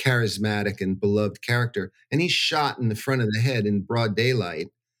charismatic and beloved character. And he's shot in the front of the head in broad daylight.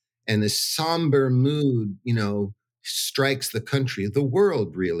 And this somber mood, strikes the country, the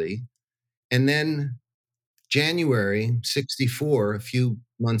world, really. And then January 1964, a few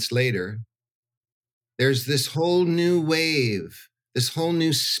months later, there's this whole new wave, this whole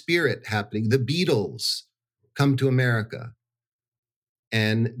new spirit happening. The Beatles come to America.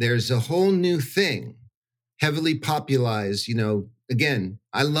 And there's a whole new thing, heavily popularized. Again,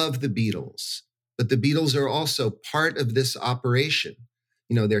 I love the Beatles, but the Beatles are also part of this operation.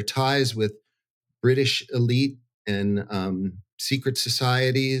 Their ties with British elite and secret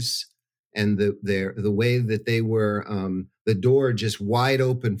societies, and the way that they were the door just wide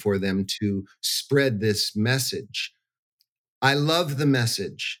open for them to spread this message. I love the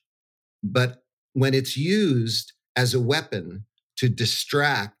message, but when it's used as a weapon to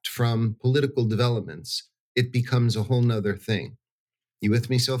distract from political developments, it becomes a whole nother thing. You with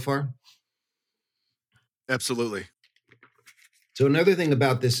me so far? Absolutely. So another thing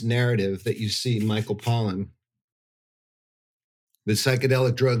about this narrative that you see, Michael Pollan, the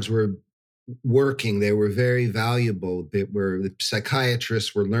psychedelic drugs were working. They were very valuable. The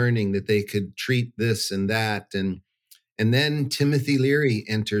psychiatrists were learning that they could treat this and that. And then Timothy Leary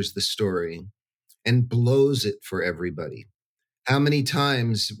enters the story and blows it for everybody. How many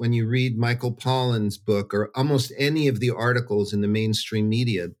times when you read Michael Pollan's book or almost any of the articles in the mainstream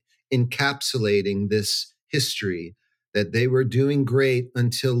media encapsulating this history that they were doing great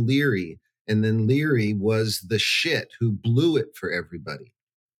until Leary, and then Leary was the shit who blew it for everybody.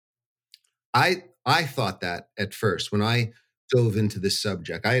 I thought that at first when I dove into this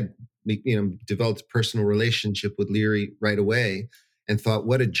subject. I had developed a personal relationship with Leary right away and thought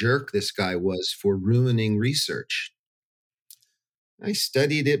what a jerk this guy was for ruining research. I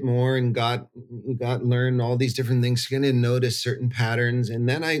studied it more and learned all these different things, going to notice certain patterns. And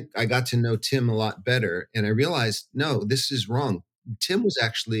then I got to know Tim a lot better. And I realized, no, this is wrong. Tim was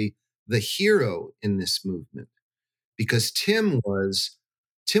actually the hero in this movement because Tim was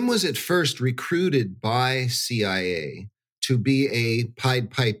at first recruited by CIA to be a Pied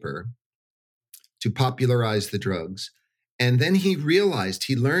Piper to popularize the drugs. And then he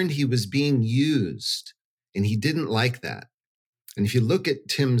learned he was being used and he didn't like that. And if you look at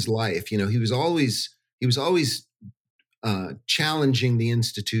Tim's life, he was always challenging the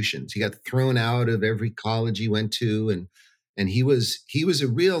institutions. He got thrown out of every college he went to, and he was a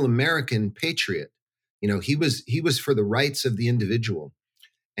real American patriot. He was for the rights of the individual,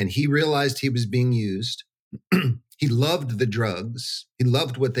 and he realized he was being used. He loved the drugs. He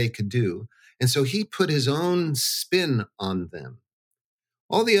loved what they could do, and so he put his own spin on them.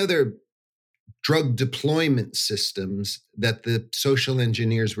 All the other drug deployment systems that the social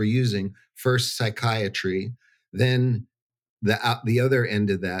engineers were using, first psychiatry, then the other end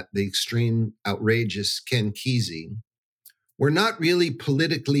of that, the extreme outrageous Ken Kesey, were not really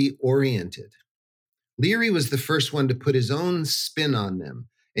politically oriented. Leary was the first one to put his own spin on them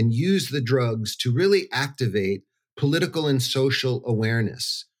and use the drugs to really activate political and social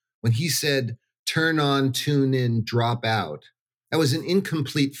awareness. When he said, turn on, tune in, drop out, that was an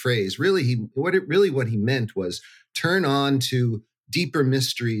incomplete phrase. Really, what he meant was turn on to deeper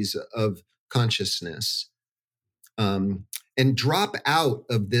mysteries of consciousness, and drop out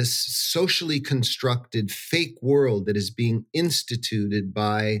of this socially constructed fake world that is being instituted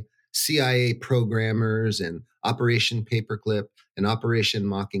by CIA programmers and Operation Paperclip and Operation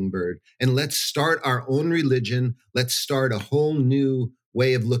Mockingbird. And let's start our own religion. Let's start a whole new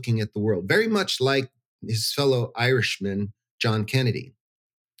way of looking at the world, very much like his fellow Irishman, John Kennedy.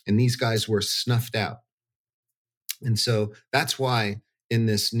 And these guys were snuffed out. And so that's why in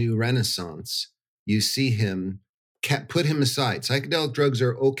this new Renaissance, you see him put him aside. Psychedelic drugs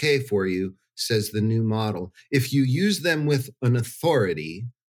are okay for you, says the new model, if you use them with an authority,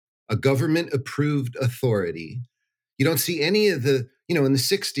 a government-approved authority. You don't see any of the, in the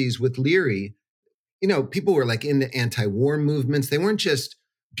 60s with Leary, people were like into anti-war movements. They weren't just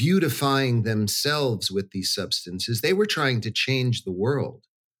beautifying themselves with these substances. They were trying to change the world.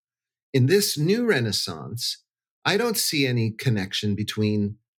 In this new Renaissance, I don't see any connection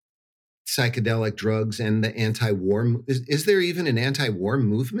between psychedelic drugs and the anti-war. Is there even an anti-war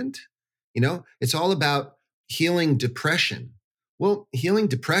movement? It's all about healing depression. Well, healing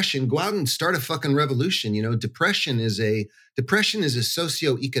depression, go out and start a fucking revolution. Depression is a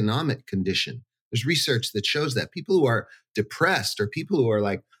socioeconomic condition. There's research that shows that people who are depressed are people who are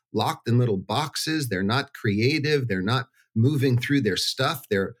like locked in little boxes. They're not creative. They're not moving through their stuff.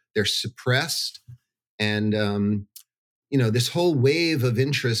 They're suppressed. And, this whole wave of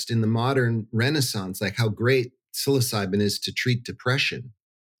interest in the modern Renaissance, like how great psilocybin is to treat depression,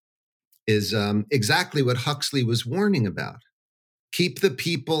 is exactly what Huxley was warning about. Keep the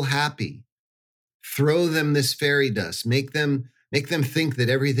people happy. Throw them this fairy dust. Make them think that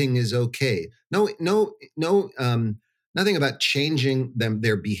everything is okay. No, nothing about changing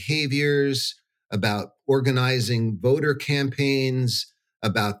their behaviors, about organizing voter campaigns,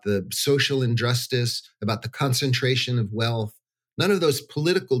 about the social injustice, about the concentration of wealth. None of those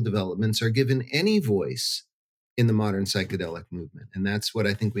political developments are given any voice in the modern psychedelic movement. And that's what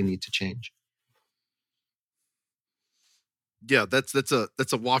I think we need to change. Yeah, that's a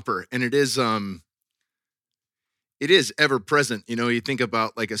whopper. And it is ever present. You think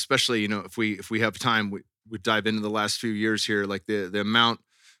about, like, especially, if we have time, we dive into the last few years here, like the amount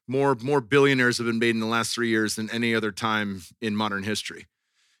more billionaires have been made in the last 3 years than any other time in modern history.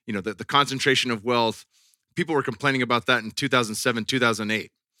 The concentration of wealth, people were complaining about that in 2007,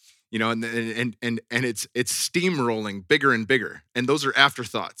 2008, and it's steamrolling bigger and bigger. And those are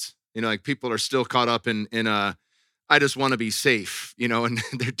afterthoughts, like people are still caught up in I just want to be safe, and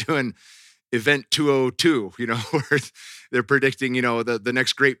they're doing Event 202, where they're predicting, the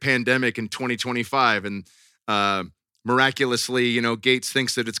next great pandemic in 2025. And miraculously, Gates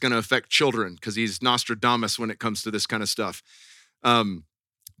thinks that it's going to affect children because he's Nostradamus when it comes to this kind of stuff.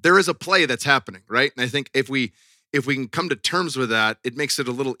 There is a play that's happening, right? And I think if we can come to terms with that, it makes it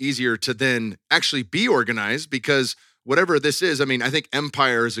a little easier to then actually be organized, because whatever this is, I think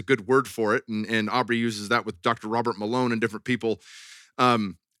empire is a good word for it. And Aubrey uses that with Dr. Robert Malone and different people.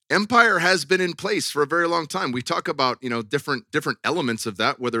 Empire has been in place for a very long time. We talk about, different elements of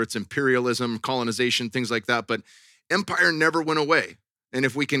that, whether it's imperialism, colonization, things like that, but empire never went away. And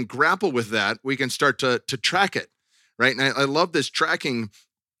if we can grapple with that, we can start to track it, right? And I love this tracking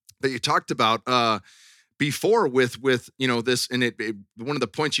that you talked about before with this, and one of the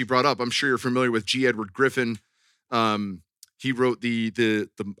points you brought up, I'm sure you're familiar with G. Edward Griffin. He wrote the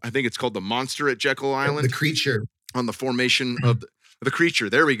I think it's called The Monster at Jekyll Island. The Creature. On the formation of the creature.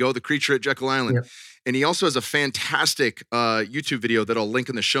 There we go. The Creature at Jekyll Island. Yep. And he also has a fantastic YouTube video that I'll link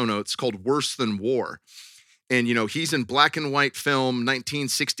in the show notes called Worse Than War. And, he's in black and white film,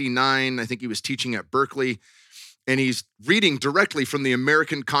 1969. I think he was teaching at Berkeley. And he's reading directly from the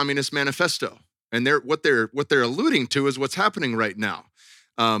American Communist Manifesto. And what they're alluding to is what's happening right now.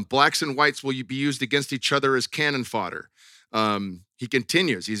 Blacks and whites will be used against each other as cannon fodder. He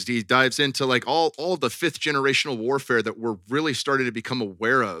continues. He dives into like all the fifth generational warfare that we're really starting to become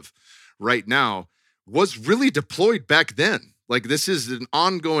aware of right now was really deployed back then. Like this is an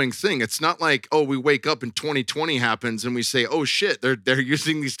ongoing thing. It's not like, oh, we wake up and 2020 happens and we say, oh shit, they're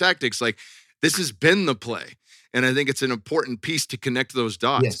using these tactics. Like this has been the play. And I think it's an important piece to connect those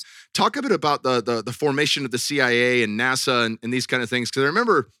dots. Yes. Talk a bit about the formation of the CIA and NASA and these kind of things. Because I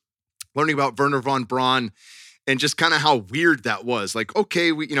remember learning about Werner von Braun and just kind of how weird that was. Like,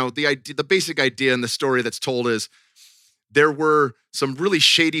 okay, the basic idea in the story that's told is there were some really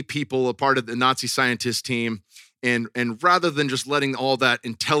shady people a part of the Nazi scientist team. And rather than just letting all that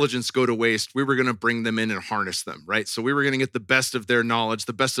intelligence go to waste, we were going to bring them in and harness them, right? So we were going to get the best of their knowledge,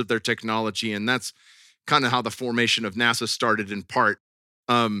 the best of their technology. And that's kind of how the formation of NASA started in part.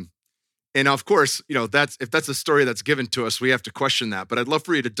 And of course, if that's a story that's given to us, we have to question that. But I'd love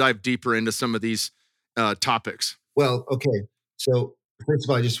for you to dive deeper into some of these topics. Well, okay. So first of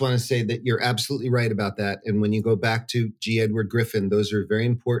all, I just want to say that you're absolutely right about that. And when you go back to G. Edward Griffin, those are very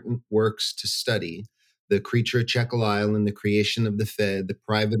important works to study. The Creature of Jekyll Island, the creation of the Fed, the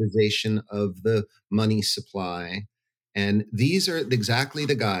privatization of the money supply. And these are exactly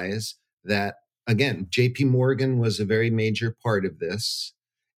the guys that, again, J.P. Morgan was a very major part of this.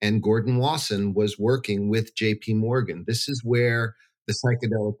 And Gordon Wasson was working with J.P. Morgan. This is where the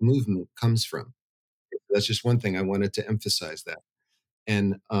psychedelic movement comes from. That's just one thing I wanted to emphasize that.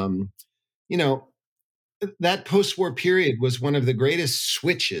 And, that post-war period was one of the greatest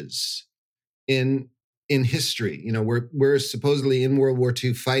switches in history. We're supposedly in World War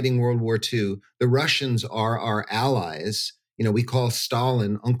II, fighting World War II. The Russians are our allies. We call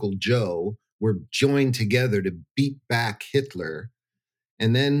Stalin Uncle Joe. We're joined together to beat back Hitler.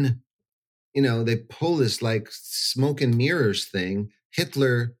 And then, they pull this like smoke and mirrors thing.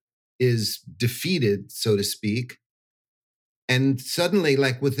 Hitler is defeated, so to speak. And suddenly,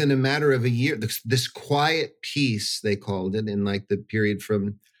 like within a matter of a year, this quiet peace, they called it, in like the period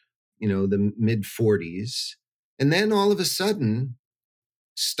from, the mid 40s. And then all of a sudden,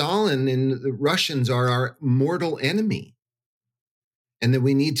 Stalin and the Russians are our mortal enemy. And that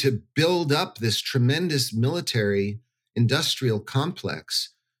we need to build up this tremendous military industrial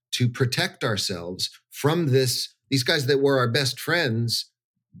complex to protect ourselves from these guys that were our best friends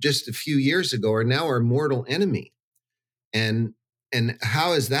just a few years ago are now our mortal enemy. And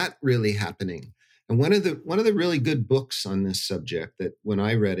how is that really happening? And one of the really good books on this subject that when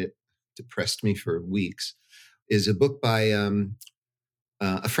I read it depressed me for weeks is a book by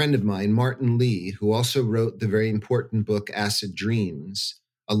a friend of mine, Martin Lee, who also wrote the very important book Acid Dreams.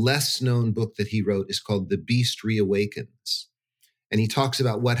 A less known book that he wrote is called The Beast Reawakens. And he talks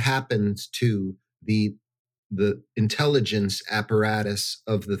about what happened to the intelligence apparatus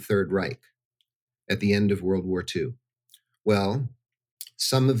of the Third Reich at the end of World War II. Well,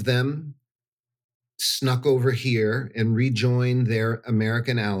 some of them snuck over here and rejoined their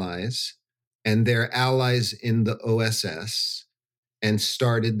American allies and their allies in the OSS and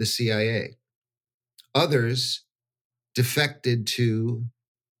started the CIA. Others defected to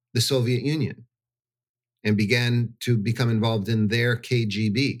the Soviet Union and began to become involved in their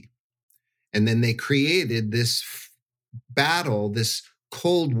KGB. And then they created this battle, this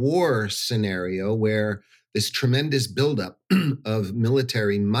Cold War scenario where this tremendous buildup of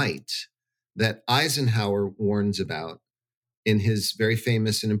military might that Eisenhower warns about in his very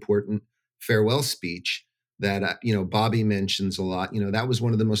famous and important farewell speech that, Bobby mentions a lot. That was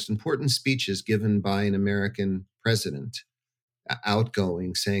one of the most important speeches given by an American president,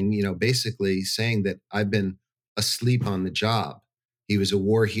 outgoing, saying, basically saying that I've been asleep on the job. He was a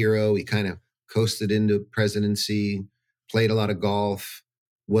war hero. He kind of coasted into presidency, played a lot of golf,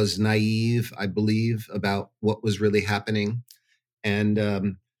 was naive, I believe, about what was really happening. And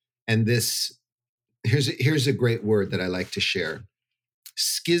this, here's a great word that I like to share.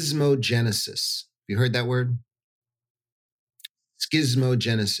 Schismogenesis. Have you heard that word?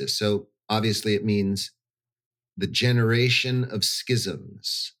 Schismogenesis. So obviously it means the generation of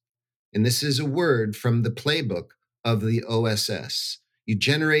schisms. And this is a word from the playbook of the OSS. You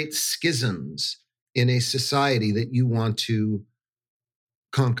generate schisms in a society that you want to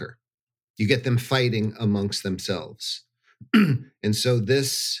conquer. You get them fighting amongst themselves. And so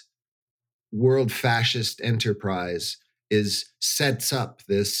this world fascist enterprise sets up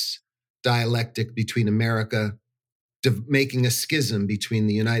this dialectic between America, making a schism between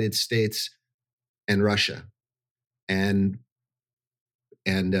the United States and Russia. And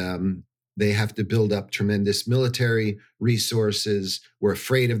they have to build up tremendous military resources. We're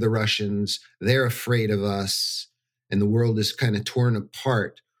afraid of the Russians. They're afraid of us. and the world is kind of torn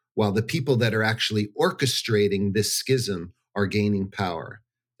apart while the people that are actually orchestrating this schism are gaining power.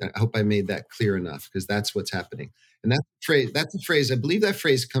 I hope I made that clear enough, because that's what's happening. And that's a phrase, I believe that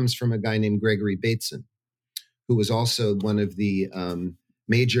phrase comes from a guy named Gregory Bateson, who was also one of the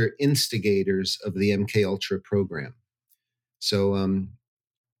major instigators of the MK Ultra program. So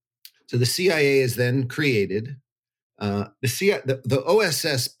the CIA is then created. The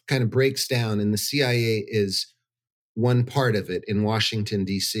OSS kind of breaks down, and the CIA is one part of it in Washington,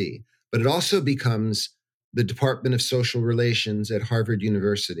 D.C., but it also becomes the Department of Social Relations at Harvard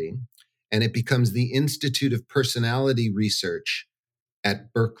University, and it becomes the Institute of Personality Research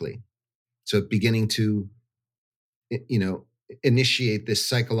at Berkeley. So beginning to, initiate this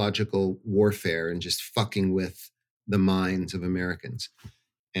psychological warfare and just fucking with the minds of Americans.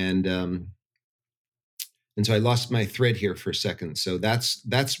 And so I lost my thread here for a second. So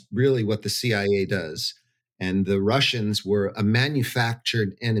that's really what the CIA does. And the Russians were a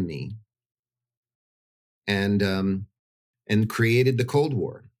manufactured enemy, and created the Cold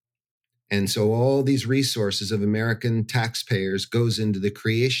War. And so all these resources of American taxpayers goes into the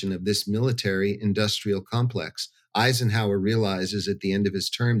creation of this military industrial complex. Eisenhower realizes at the end of his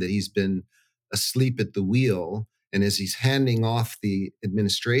term that he's been asleep at the wheel. And as he's handing off the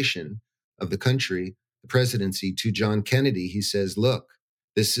administration of the country, the presidency, to John Kennedy, he says, look,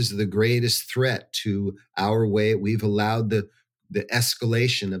 this is the greatest threat to our way. We've allowed the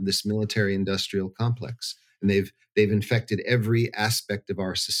escalation of this military industrial complex, and they've infected every aspect of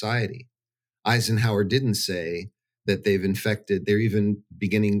our society. Eisenhower didn't say that they're even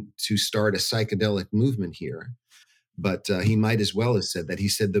beginning to start a psychedelic movement here, but he might as well have said that. He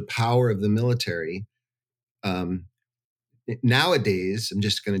said the power of the military. Nowadays, I'm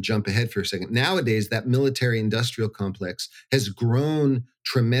just going to jump ahead for a second. Nowadays, that military industrial complex has grown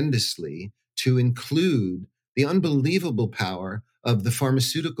tremendously to include the unbelievable power of the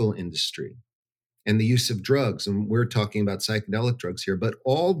pharmaceutical industry and the use of drugs. And we're talking about psychedelic drugs here, but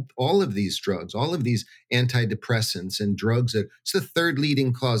all of these drugs, all of these antidepressants and drugs it's the third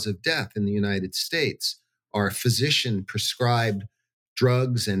leading cause of death in the United States, are physician prescribed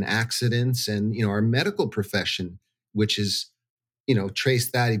drugs and accidents. And, our medical profession, which is,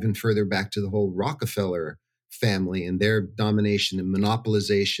 trace that even further back to the whole Rockefeller family and their domination and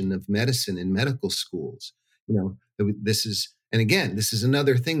monopolization of medicine in medical schools. This is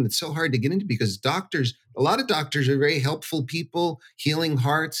another thing that's so hard to get into, because a lot of doctors are very helpful people, healing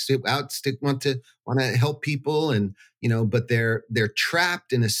hearts, want to help people, and but they're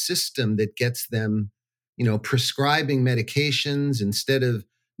trapped in a system that gets them, prescribing medications instead of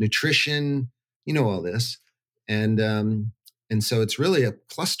nutrition, all this, and so it's really a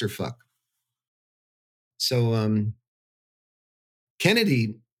clusterfuck. So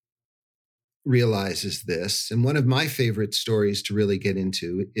Kennedy realizes this. And one of my favorite stories to really get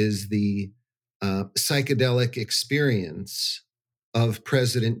into is the psychedelic experience of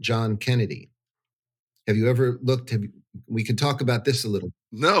President John Kennedy. Have you ever looked? We can talk about this a little.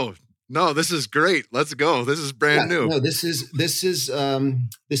 No, this is great. Let's go. This is brand new. No, this is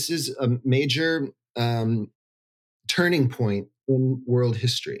a major turning point in world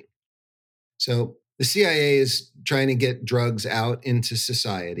history. So the CIA is trying to get drugs out into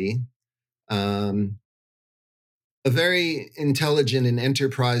society. A very intelligent and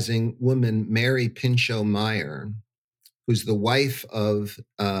enterprising woman, Mary Pinchot Meyer, who's the wife of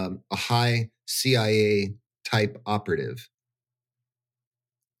a high CIA type operative,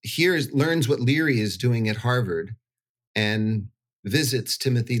 learns what Leary is doing at Harvard and visits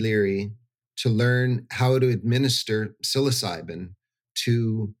Timothy Leary to learn how to administer psilocybin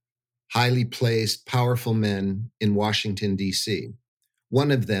to highly placed, powerful men in Washington, D.C.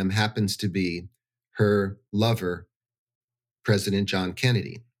 One of them happens to be her lover, President John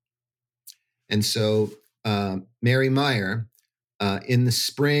Kennedy. And so Mary Meyer, in the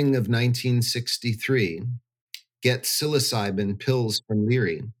spring of 1963, gets psilocybin pills from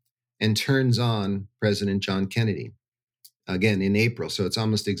Leary and turns on President John Kennedy, again in April. So it's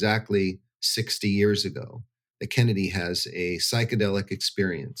almost exactly 60 years ago that Kennedy has a psychedelic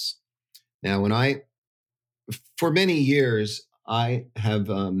experience. Now, for many years, I've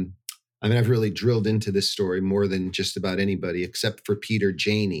really drilled into this story more than just about anybody, except for Peter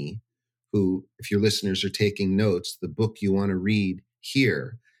Janey, who, if your listeners are taking notes, the book you want to read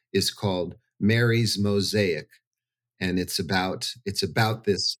here is called Mary's Mosaic. And it's about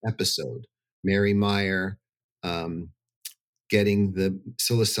this episode, Mary Meyer getting the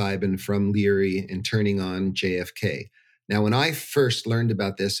psilocybin from Leary and turning on JFK. Now, when I first learned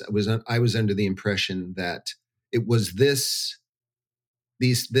about this, I was under the impression that it was this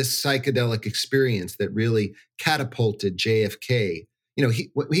this psychedelic experience that really catapulted JFK.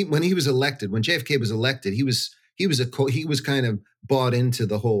 When he was elected, when JFK was elected, he was kind of bought into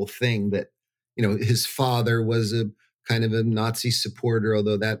the whole thing that, his father was a kind of a Nazi supporter,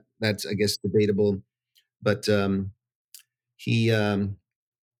 although that's I guess debatable. But he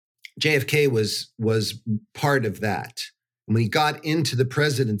JFK was part of that. And when he got into the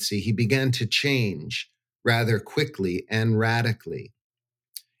presidency, he began to change rather quickly and radically.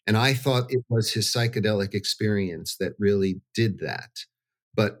 And I thought it was his psychedelic experience that really did that.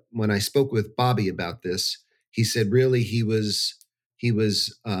 But when I spoke with Bobby about this, he said really he was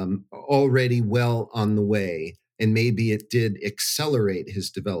already well on the way, and maybe it did accelerate his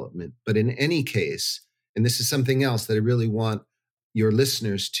development. But in any case, and this is something else that I really want your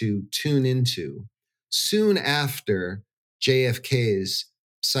listeners to tune into, soon after JFK's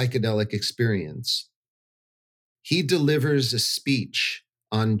psychedelic experience, he delivers a speech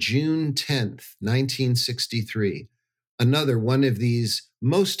on June 10th, 1963, another one of these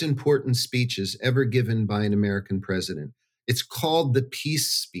most important speeches ever given by an American president. It's called the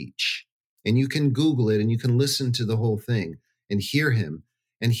Peace Speech, and you can Google it and you can listen to the whole thing and hear him.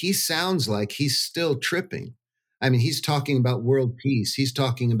 And he sounds like he's still tripping. I mean, he's talking about world peace. He's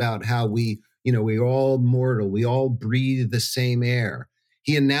talking about how we're all mortal. We all breathe the same air.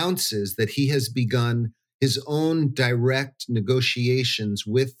 He announces that he has begun his own direct negotiations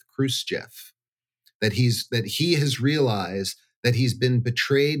with Khrushchev, that he has realized that he's been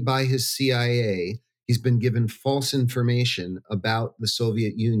betrayed by his CIA. He's been given false information about the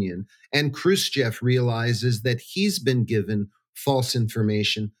Soviet Union. And Khrushchev realizes that he's been given false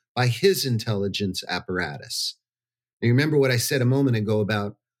information by his intelligence apparatus. And you remember what I said a moment ago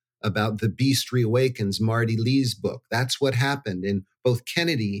about The Beast Reawakens, Marty Lee's book. That's what happened. And both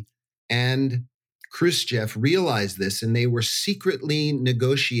Kennedy and Khrushchev realized this, and they were secretly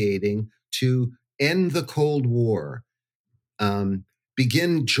negotiating to end the Cold War,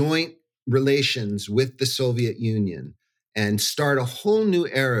 begin joint relations with the Soviet Union, and start a whole new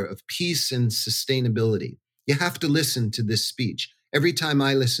era of peace and sustainability. You have to listen to this speech. Every time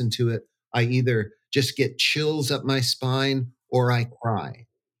I listen to it, I either just get chills up my spine or I cry,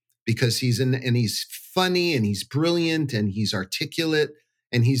 because he's funny and he's brilliant and he's articulate,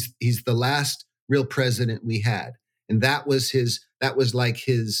 and he's the last real president we had. And that was like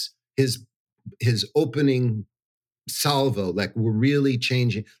his opening salvo. Like, we're really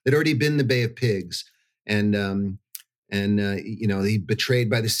changing. There'd already been the Bay of Pigs, and he betrayed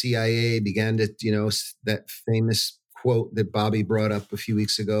by the CIA, began to, that famous quote that Bobby brought up a few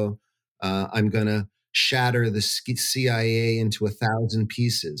weeks ago, I'm going to shatter the CIA into 1,000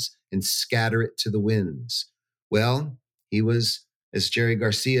 pieces and scatter it to the winds. Well, he was, as Jerry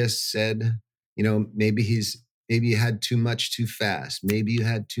Garcia said, maybe you had too much too fast. Maybe you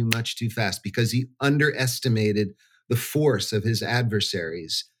had too much too fast, because he underestimated the force of his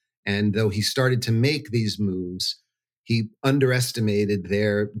adversaries. And though he started to make these moves, he underestimated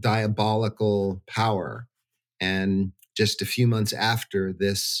their diabolical power. And just a few months after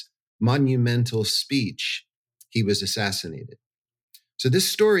this monumental speech, he was assassinated. So this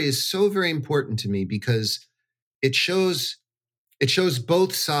story is so very important to me, because it shows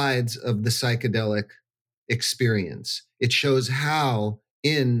both sides of the psychedelic experience. It shows how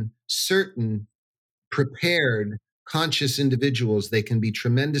in certain prepared, conscious individuals, they can be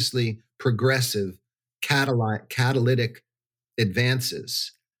tremendously progressive, catalytic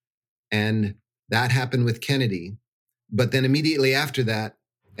advances. And that happened with Kennedy. But then immediately after that,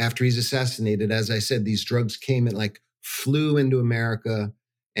 after he's assassinated, as I said, these drugs came and flew into America,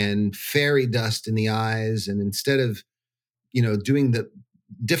 and fairy dust in the eyes. And instead of, doing the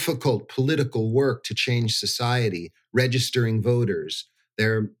difficult political work to change society, registering voters,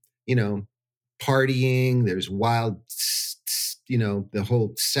 they're, partying, there's wild, the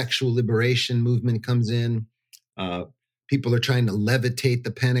whole sexual liberation movement comes in. People are trying to levitate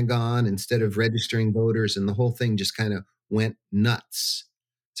the Pentagon instead of registering voters, and the whole thing just kind of went nuts.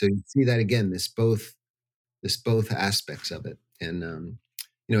 So you see that again, this both aspects of it. And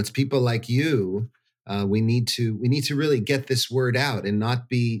it's people like you. We need to really get this word out, and not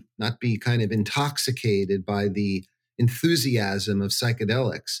be kind of intoxicated by the enthusiasm of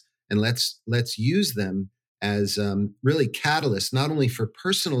psychedelics. And let's use them as really catalysts, not only for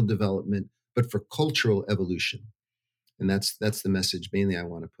personal development, but for cultural evolution. And that's the message mainly I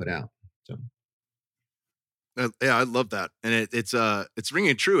want to put out. So. Yeah, I love that, and it's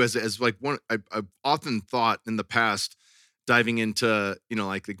ringing true as like one I've often thought in the past, diving into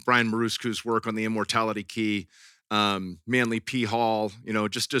like Brian Marusku's work on the immortality key, Manly P. Hall,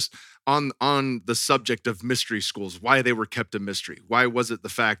 just on the subject of mystery schools, why they were kept a mystery. Why was it the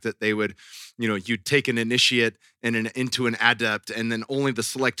fact that they would, you'd take an initiate and into an adept, and then only the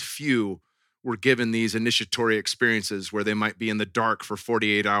select few were given these initiatory experiences where they might be in the dark for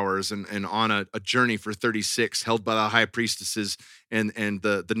 48 hours and on a journey for 36, held by the high priestesses and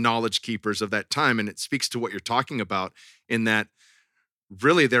the knowledge keepers of that time. And it speaks to what you're talking about, in that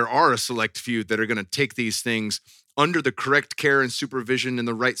really there are a select few that are going to take these things under the correct care and supervision in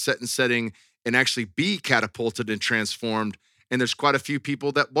the right set and setting and actually be catapulted and transformed. And there's quite a few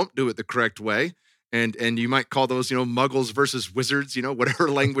people that won't do it the correct way. And you might call those, muggles versus wizards,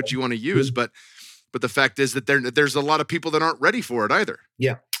 whatever language you want to use. But the fact is that there's a lot of people that aren't ready for it either.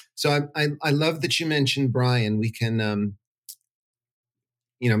 Yeah. So I love that you mentioned Brian. We can, I'm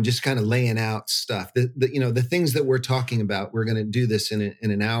just kind of laying out stuff. The things that we're talking about, we're going to do this in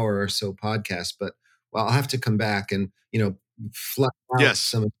an hour or so podcast. But I'll have to come back and flush out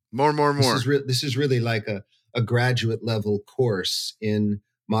some. More. This is really like a graduate level course in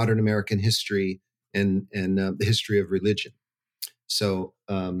modern American history and the history of religion. So,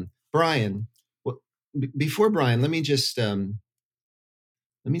 Brian, before Brian, let me just say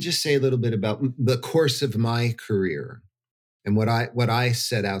a little bit about the course of my career and what I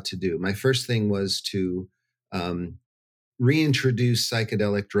set out to do. My first thing was to reintroduce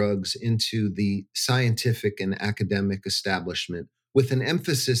psychedelic drugs into the scientific and academic establishment with an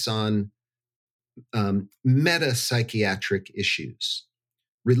emphasis on meta-psychiatric issues,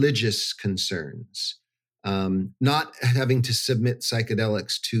 religious concerns, not having to submit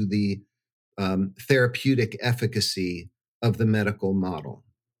psychedelics to the therapeutic efficacy of the medical model.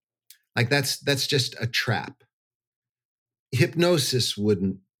 Like that's just a trap. Hypnosis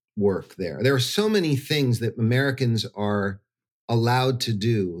wouldn't work there. There are so many things that Americans are allowed to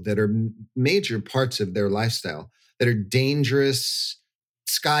do that are major parts of their lifestyle that are dangerous,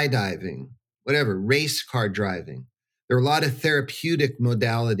 skydiving, whatever, race car driving. There are a lot of therapeutic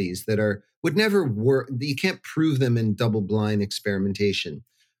modalities that would never work. You can't prove them in double-blind experimentation.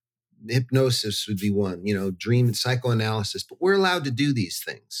 Hypnosis would be one, dream and psychoanalysis, but we're allowed to do these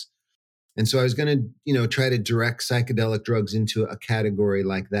things. And so I was going to, try to direct psychedelic drugs into a category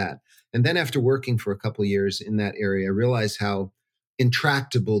like that. And then after working for a couple of years in that area, I realized how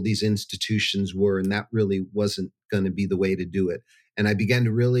intractable these institutions were, and that really wasn't going to be the way to do it. And I began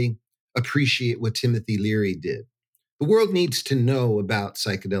to really appreciate what Timothy Leary did. The world needs to know about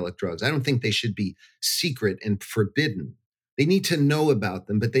psychedelic drugs. I don't think they should be secret and forbidden. They need to know about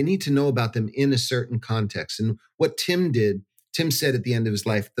them, but they need to know about them in a certain context. And what Tim did, Tim said at the end of his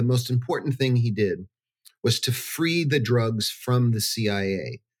life, the most important thing he did was to free the drugs from the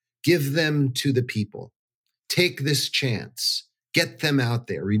CIA, give them to the people, take this chance, get them out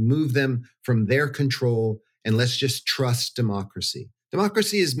there, remove them from their control, and let's just trust democracy.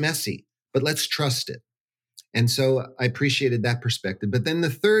 Democracy is messy, but let's trust it. And so I appreciated that perspective. But then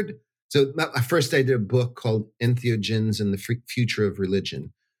first I did a book called Entheogens and the Future of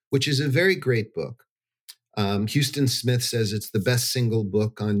Religion, which is a very great book. Houston Smith says it's the best single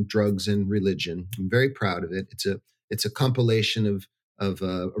book on drugs and religion. I'm very proud of it. It's a compilation of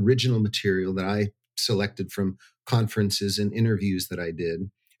original material that I selected from conferences and interviews that I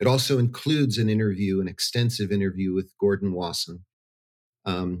did. It also includes an extensive interview with Gordon Wasson.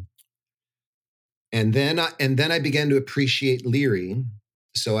 And then I began to appreciate Leary.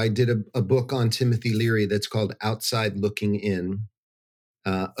 So I did a book on Timothy Leary that's called Outside Looking In.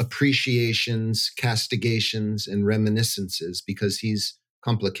 Appreciations, castigations, and reminiscences, because he's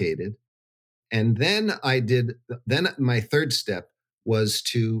complicated. And then my third step was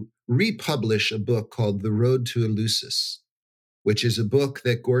to republish a book called The Road to Eleusis, which is a book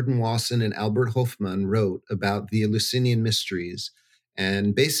that Gordon Wasson and Albert Hofmann wrote about the Eleusinian mysteries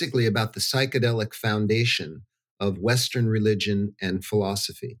and basically about the psychedelic foundation of Western religion and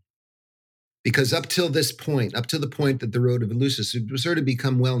philosophy. Because up to the point that The Road of Eleusis, it was sort of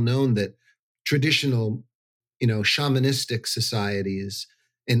become well known that traditional, shamanistic societies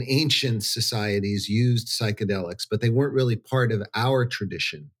and ancient societies used psychedelics, but they weren't really part of our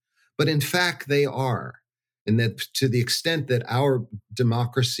tradition. But in fact, they are. And that to the extent that our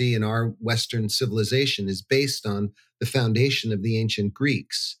democracy and our Western civilization is based on the foundation of the ancient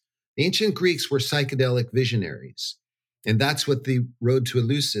Greeks. The ancient Greeks were psychedelic visionaries. And that's what The Road to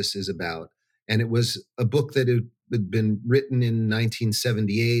Eleusis is about. And it was a book that had been written in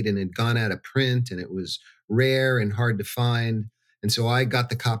 1978 and had gone out of print, and it was rare and hard to find. And so I got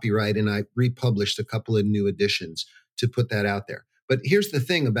the copyright and I republished a couple of new editions to put that out there. But here's the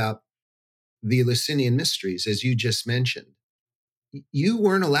thing about the Eleusinian mysteries, as you just mentioned. You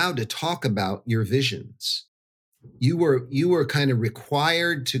weren't allowed to talk about your visions. you were kind of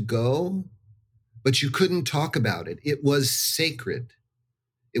required to go, but you couldn't talk about it. It was sacred.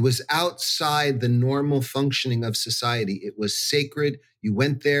 It was outside the normal functioning of society. It was sacred. You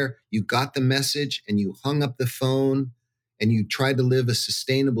went there, you got the message, and you hung up the phone, and you tried to live a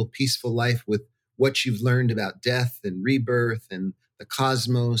sustainable, peaceful life with what you've learned about death and rebirth and the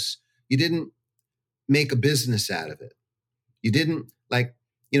cosmos. You didn't make a business out of it. You didn't like,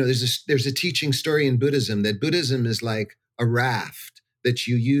 there's a teaching story in Buddhism that Buddhism is like a raft that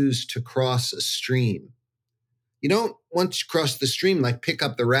you use to cross a stream. You don't, once you cross the stream, like pick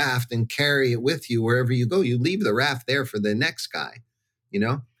up the raft and carry it with you wherever you go. You leave the raft there for the next guy,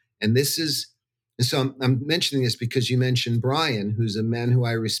 And so I'm mentioning this because you mentioned Brian, who's a man who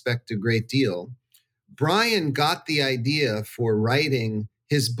I respect a great deal. Brian got the idea for writing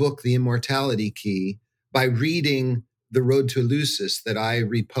his book, The Immortality Key, by reading The Road to Eleusis that I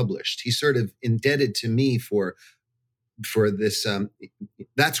republished. He's sort of indebted to me for this.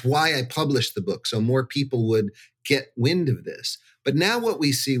 That's why I published the book, so more people would get wind of this. But now what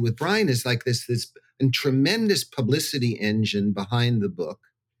we see with Brian is like this tremendous publicity engine behind the book,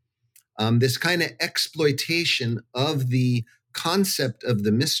 this kind of exploitation of the concept of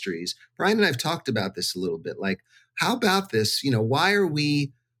the mysteries. Brian and I've talked about this a little bit. Like, how about this? Why are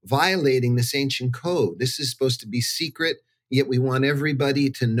we violating this ancient code? This is supposed to be secret, yet we want everybody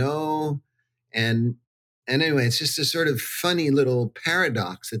to know. And anyway, it's just a sort of funny little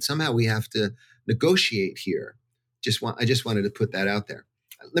paradox that somehow we have to negotiate here. I just wanted to put that out there.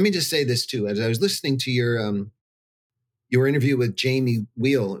 Let me just say this too. As I was listening to your interview with Jamie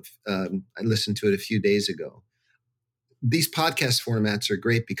Wheel, I listened to it a few days ago. These podcast formats are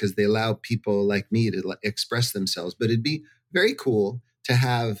great because they allow people like me to express themselves. But it'd be very cool to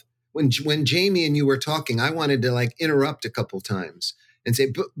have, when Jamie and you were talking, I wanted to like interrupt a couple times and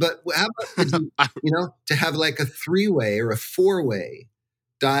say, but how about, to have like a 3-way or a 4-way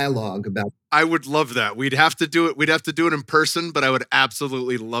dialogue about. I would love that. We'd have to do it. We'd have to do it in person, but I would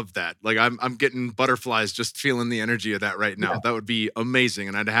absolutely love that. Like I'm getting butterflies just feeling the energy of that right now. Yeah. That would be amazing.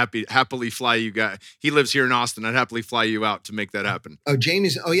 And I'd happily fly you guys. He lives here in Austin. I'd happily fly you out to make that happen. Oh,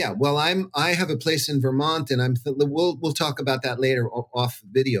 Jamie's. Oh yeah. Well, I have a place in Vermont, and we'll talk about that later off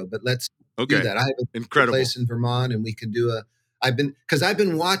video, but let's do that. I have a place in Vermont, and we could do I've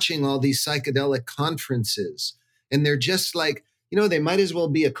been watching all these psychedelic conferences, and they're just like, they might as well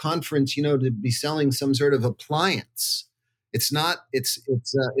be a conference, to be selling some sort of appliance. It's not,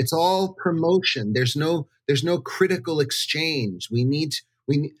 it's all promotion. There's no critical exchange.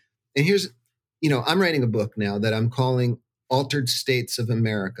 And here's, I'm writing a book now that I'm calling Altered States of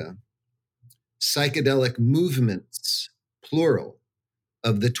America, Psychedelic Movements, plural,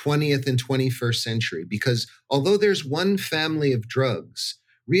 of the 20th and 21st century. Because although there's one family of drugs,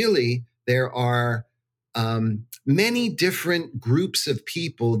 really there are many different groups of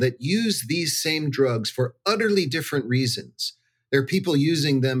people that use these same drugs for utterly different reasons. There are people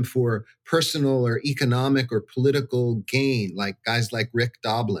using them for personal or economic or political gain, like guys like Rick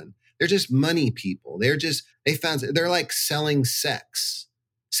Doblin. They're just money people. They're like selling sex.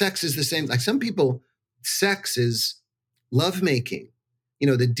 Sex is the same. Like some people, sex is lovemaking,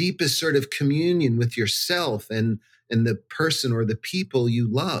 the deepest sort of communion with yourself and the person or the people you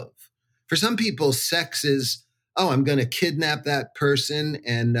love. For some people, sex is, I'm going to kidnap that person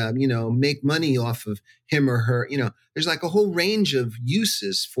and, make money off of him or her. There's like a whole range of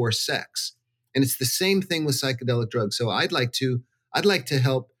uses for sex. And it's the same thing with psychedelic drugs. So I'd like to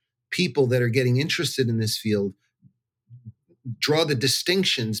help people that are getting interested in this field draw the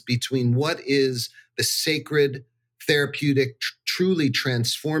distinctions between what is the sacred, therapeutic, truly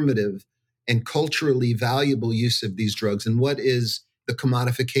transformative, and culturally valuable use of these drugs, and what is the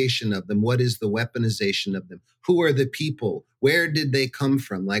commodification of them. What is the weaponization of them? Who are the people? Where did they come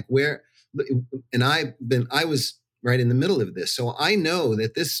from? Like where? And I was right in the middle of this. So I know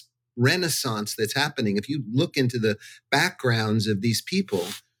that this renaissance that's happening, if you look into the backgrounds of these people,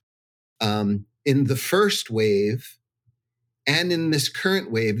 in the first wave and in this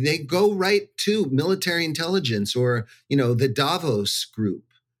current wave, they go right to military intelligence or, the Davos group.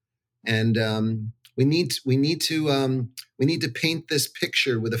 And we need to paint this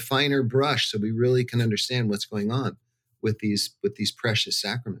picture with a finer brush so we really can understand what's going on with these precious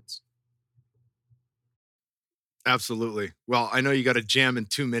sacraments. Absolutely. Well, I know you got a jam in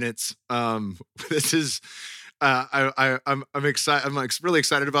 2 minutes. This is, I'm excited. I'm like really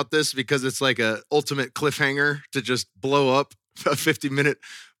excited about this because it's like a ultimate cliffhanger to just blow up a 50-minute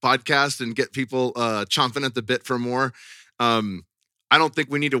podcast and get people chomping at the bit for more. I don't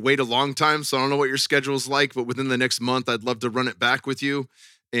think we need to wait a long time, so I don't know what your schedule is like, but within the next month, I'd love to run it back with you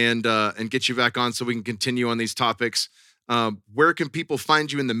and get you back on so we can continue on these topics. Where can people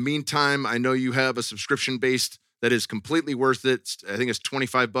find you in the meantime? I know you have a subscription based that is completely worth it. I think it's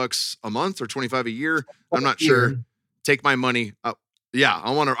 $25 a month or $25 a year. I'm not sure. Take my money. Yeah,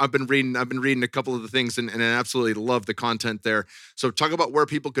 I've been reading a couple of the things and I absolutely love the content there. So talk about where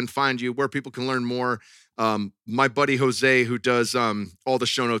people can find you, where people can learn more. My buddy Jose, who does all the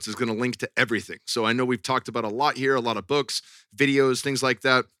show notes, is going to link to everything. So I know we've talked about a lot here, a lot of books, videos, things like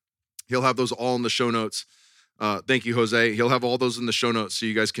that. He'll have those all in the show notes. Thank you, Jose. He'll have all those in the show notes so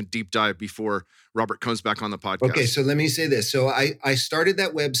you guys can deep dive before Robert comes back on the podcast. Okay, so let me say this. So I started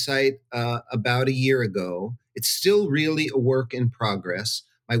that website about a year ago. It's still really a work in progress.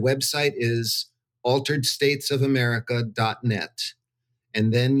 My website is alteredstatesofamerica.net.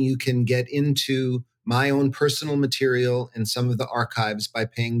 And then you can get into my own personal material and some of the archives by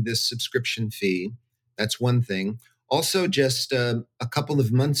paying this subscription fee. That's one thing. Also, just a couple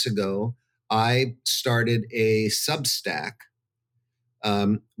of months ago, I started a Substack,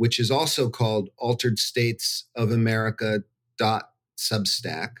 which is also called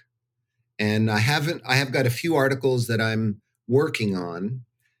alteredstatesofamerica.substack. And I have got a few articles that I'm working on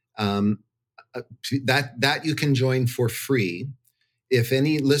that you can join for free. If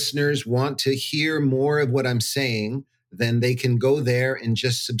any listeners want to hear more of what I'm saying, then they can go there and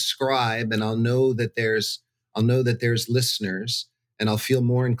just subscribe, and I'll know that there's listeners, and I'll feel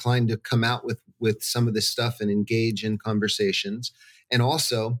more inclined to come out with some of this stuff and engage in conversations. And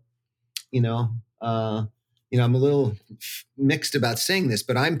also, I'm a little mixed about saying this,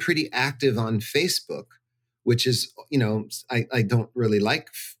 but I'm pretty active on Facebook, which is, I don't really like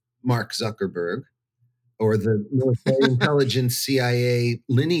Mark Zuckerberg or the military intelligence CIA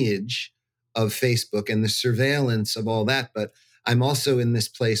lineage of Facebook and the surveillance of all that. But I'm also in this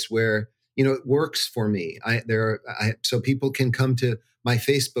place where, it works for me. So people can come to my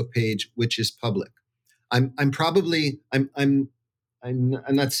Facebook page, which is public. I'm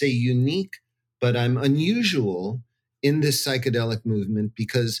not say unique, but I'm unusual in this psychedelic movement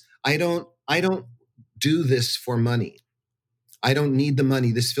because I don't do this for money. I don't need the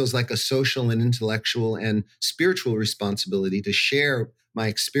money. This feels like a social and intellectual and spiritual responsibility to share my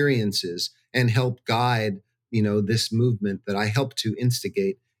experiences and help guide, this movement that I help to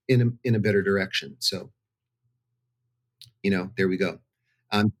instigate in a better direction. So, there we go.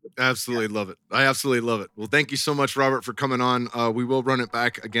 Absolutely love it. I absolutely love it. Well, thank you so much, Robert, for coming on. We will run it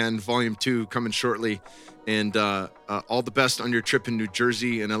back again, volume 2 coming shortly. And all the best on your trip in New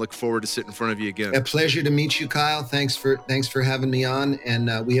Jersey. And I look forward to sitting in front of you again. A pleasure to meet you, Kyle. Thanks for having me on.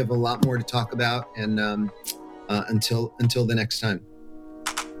 And we have a lot more to talk about. And until the next time.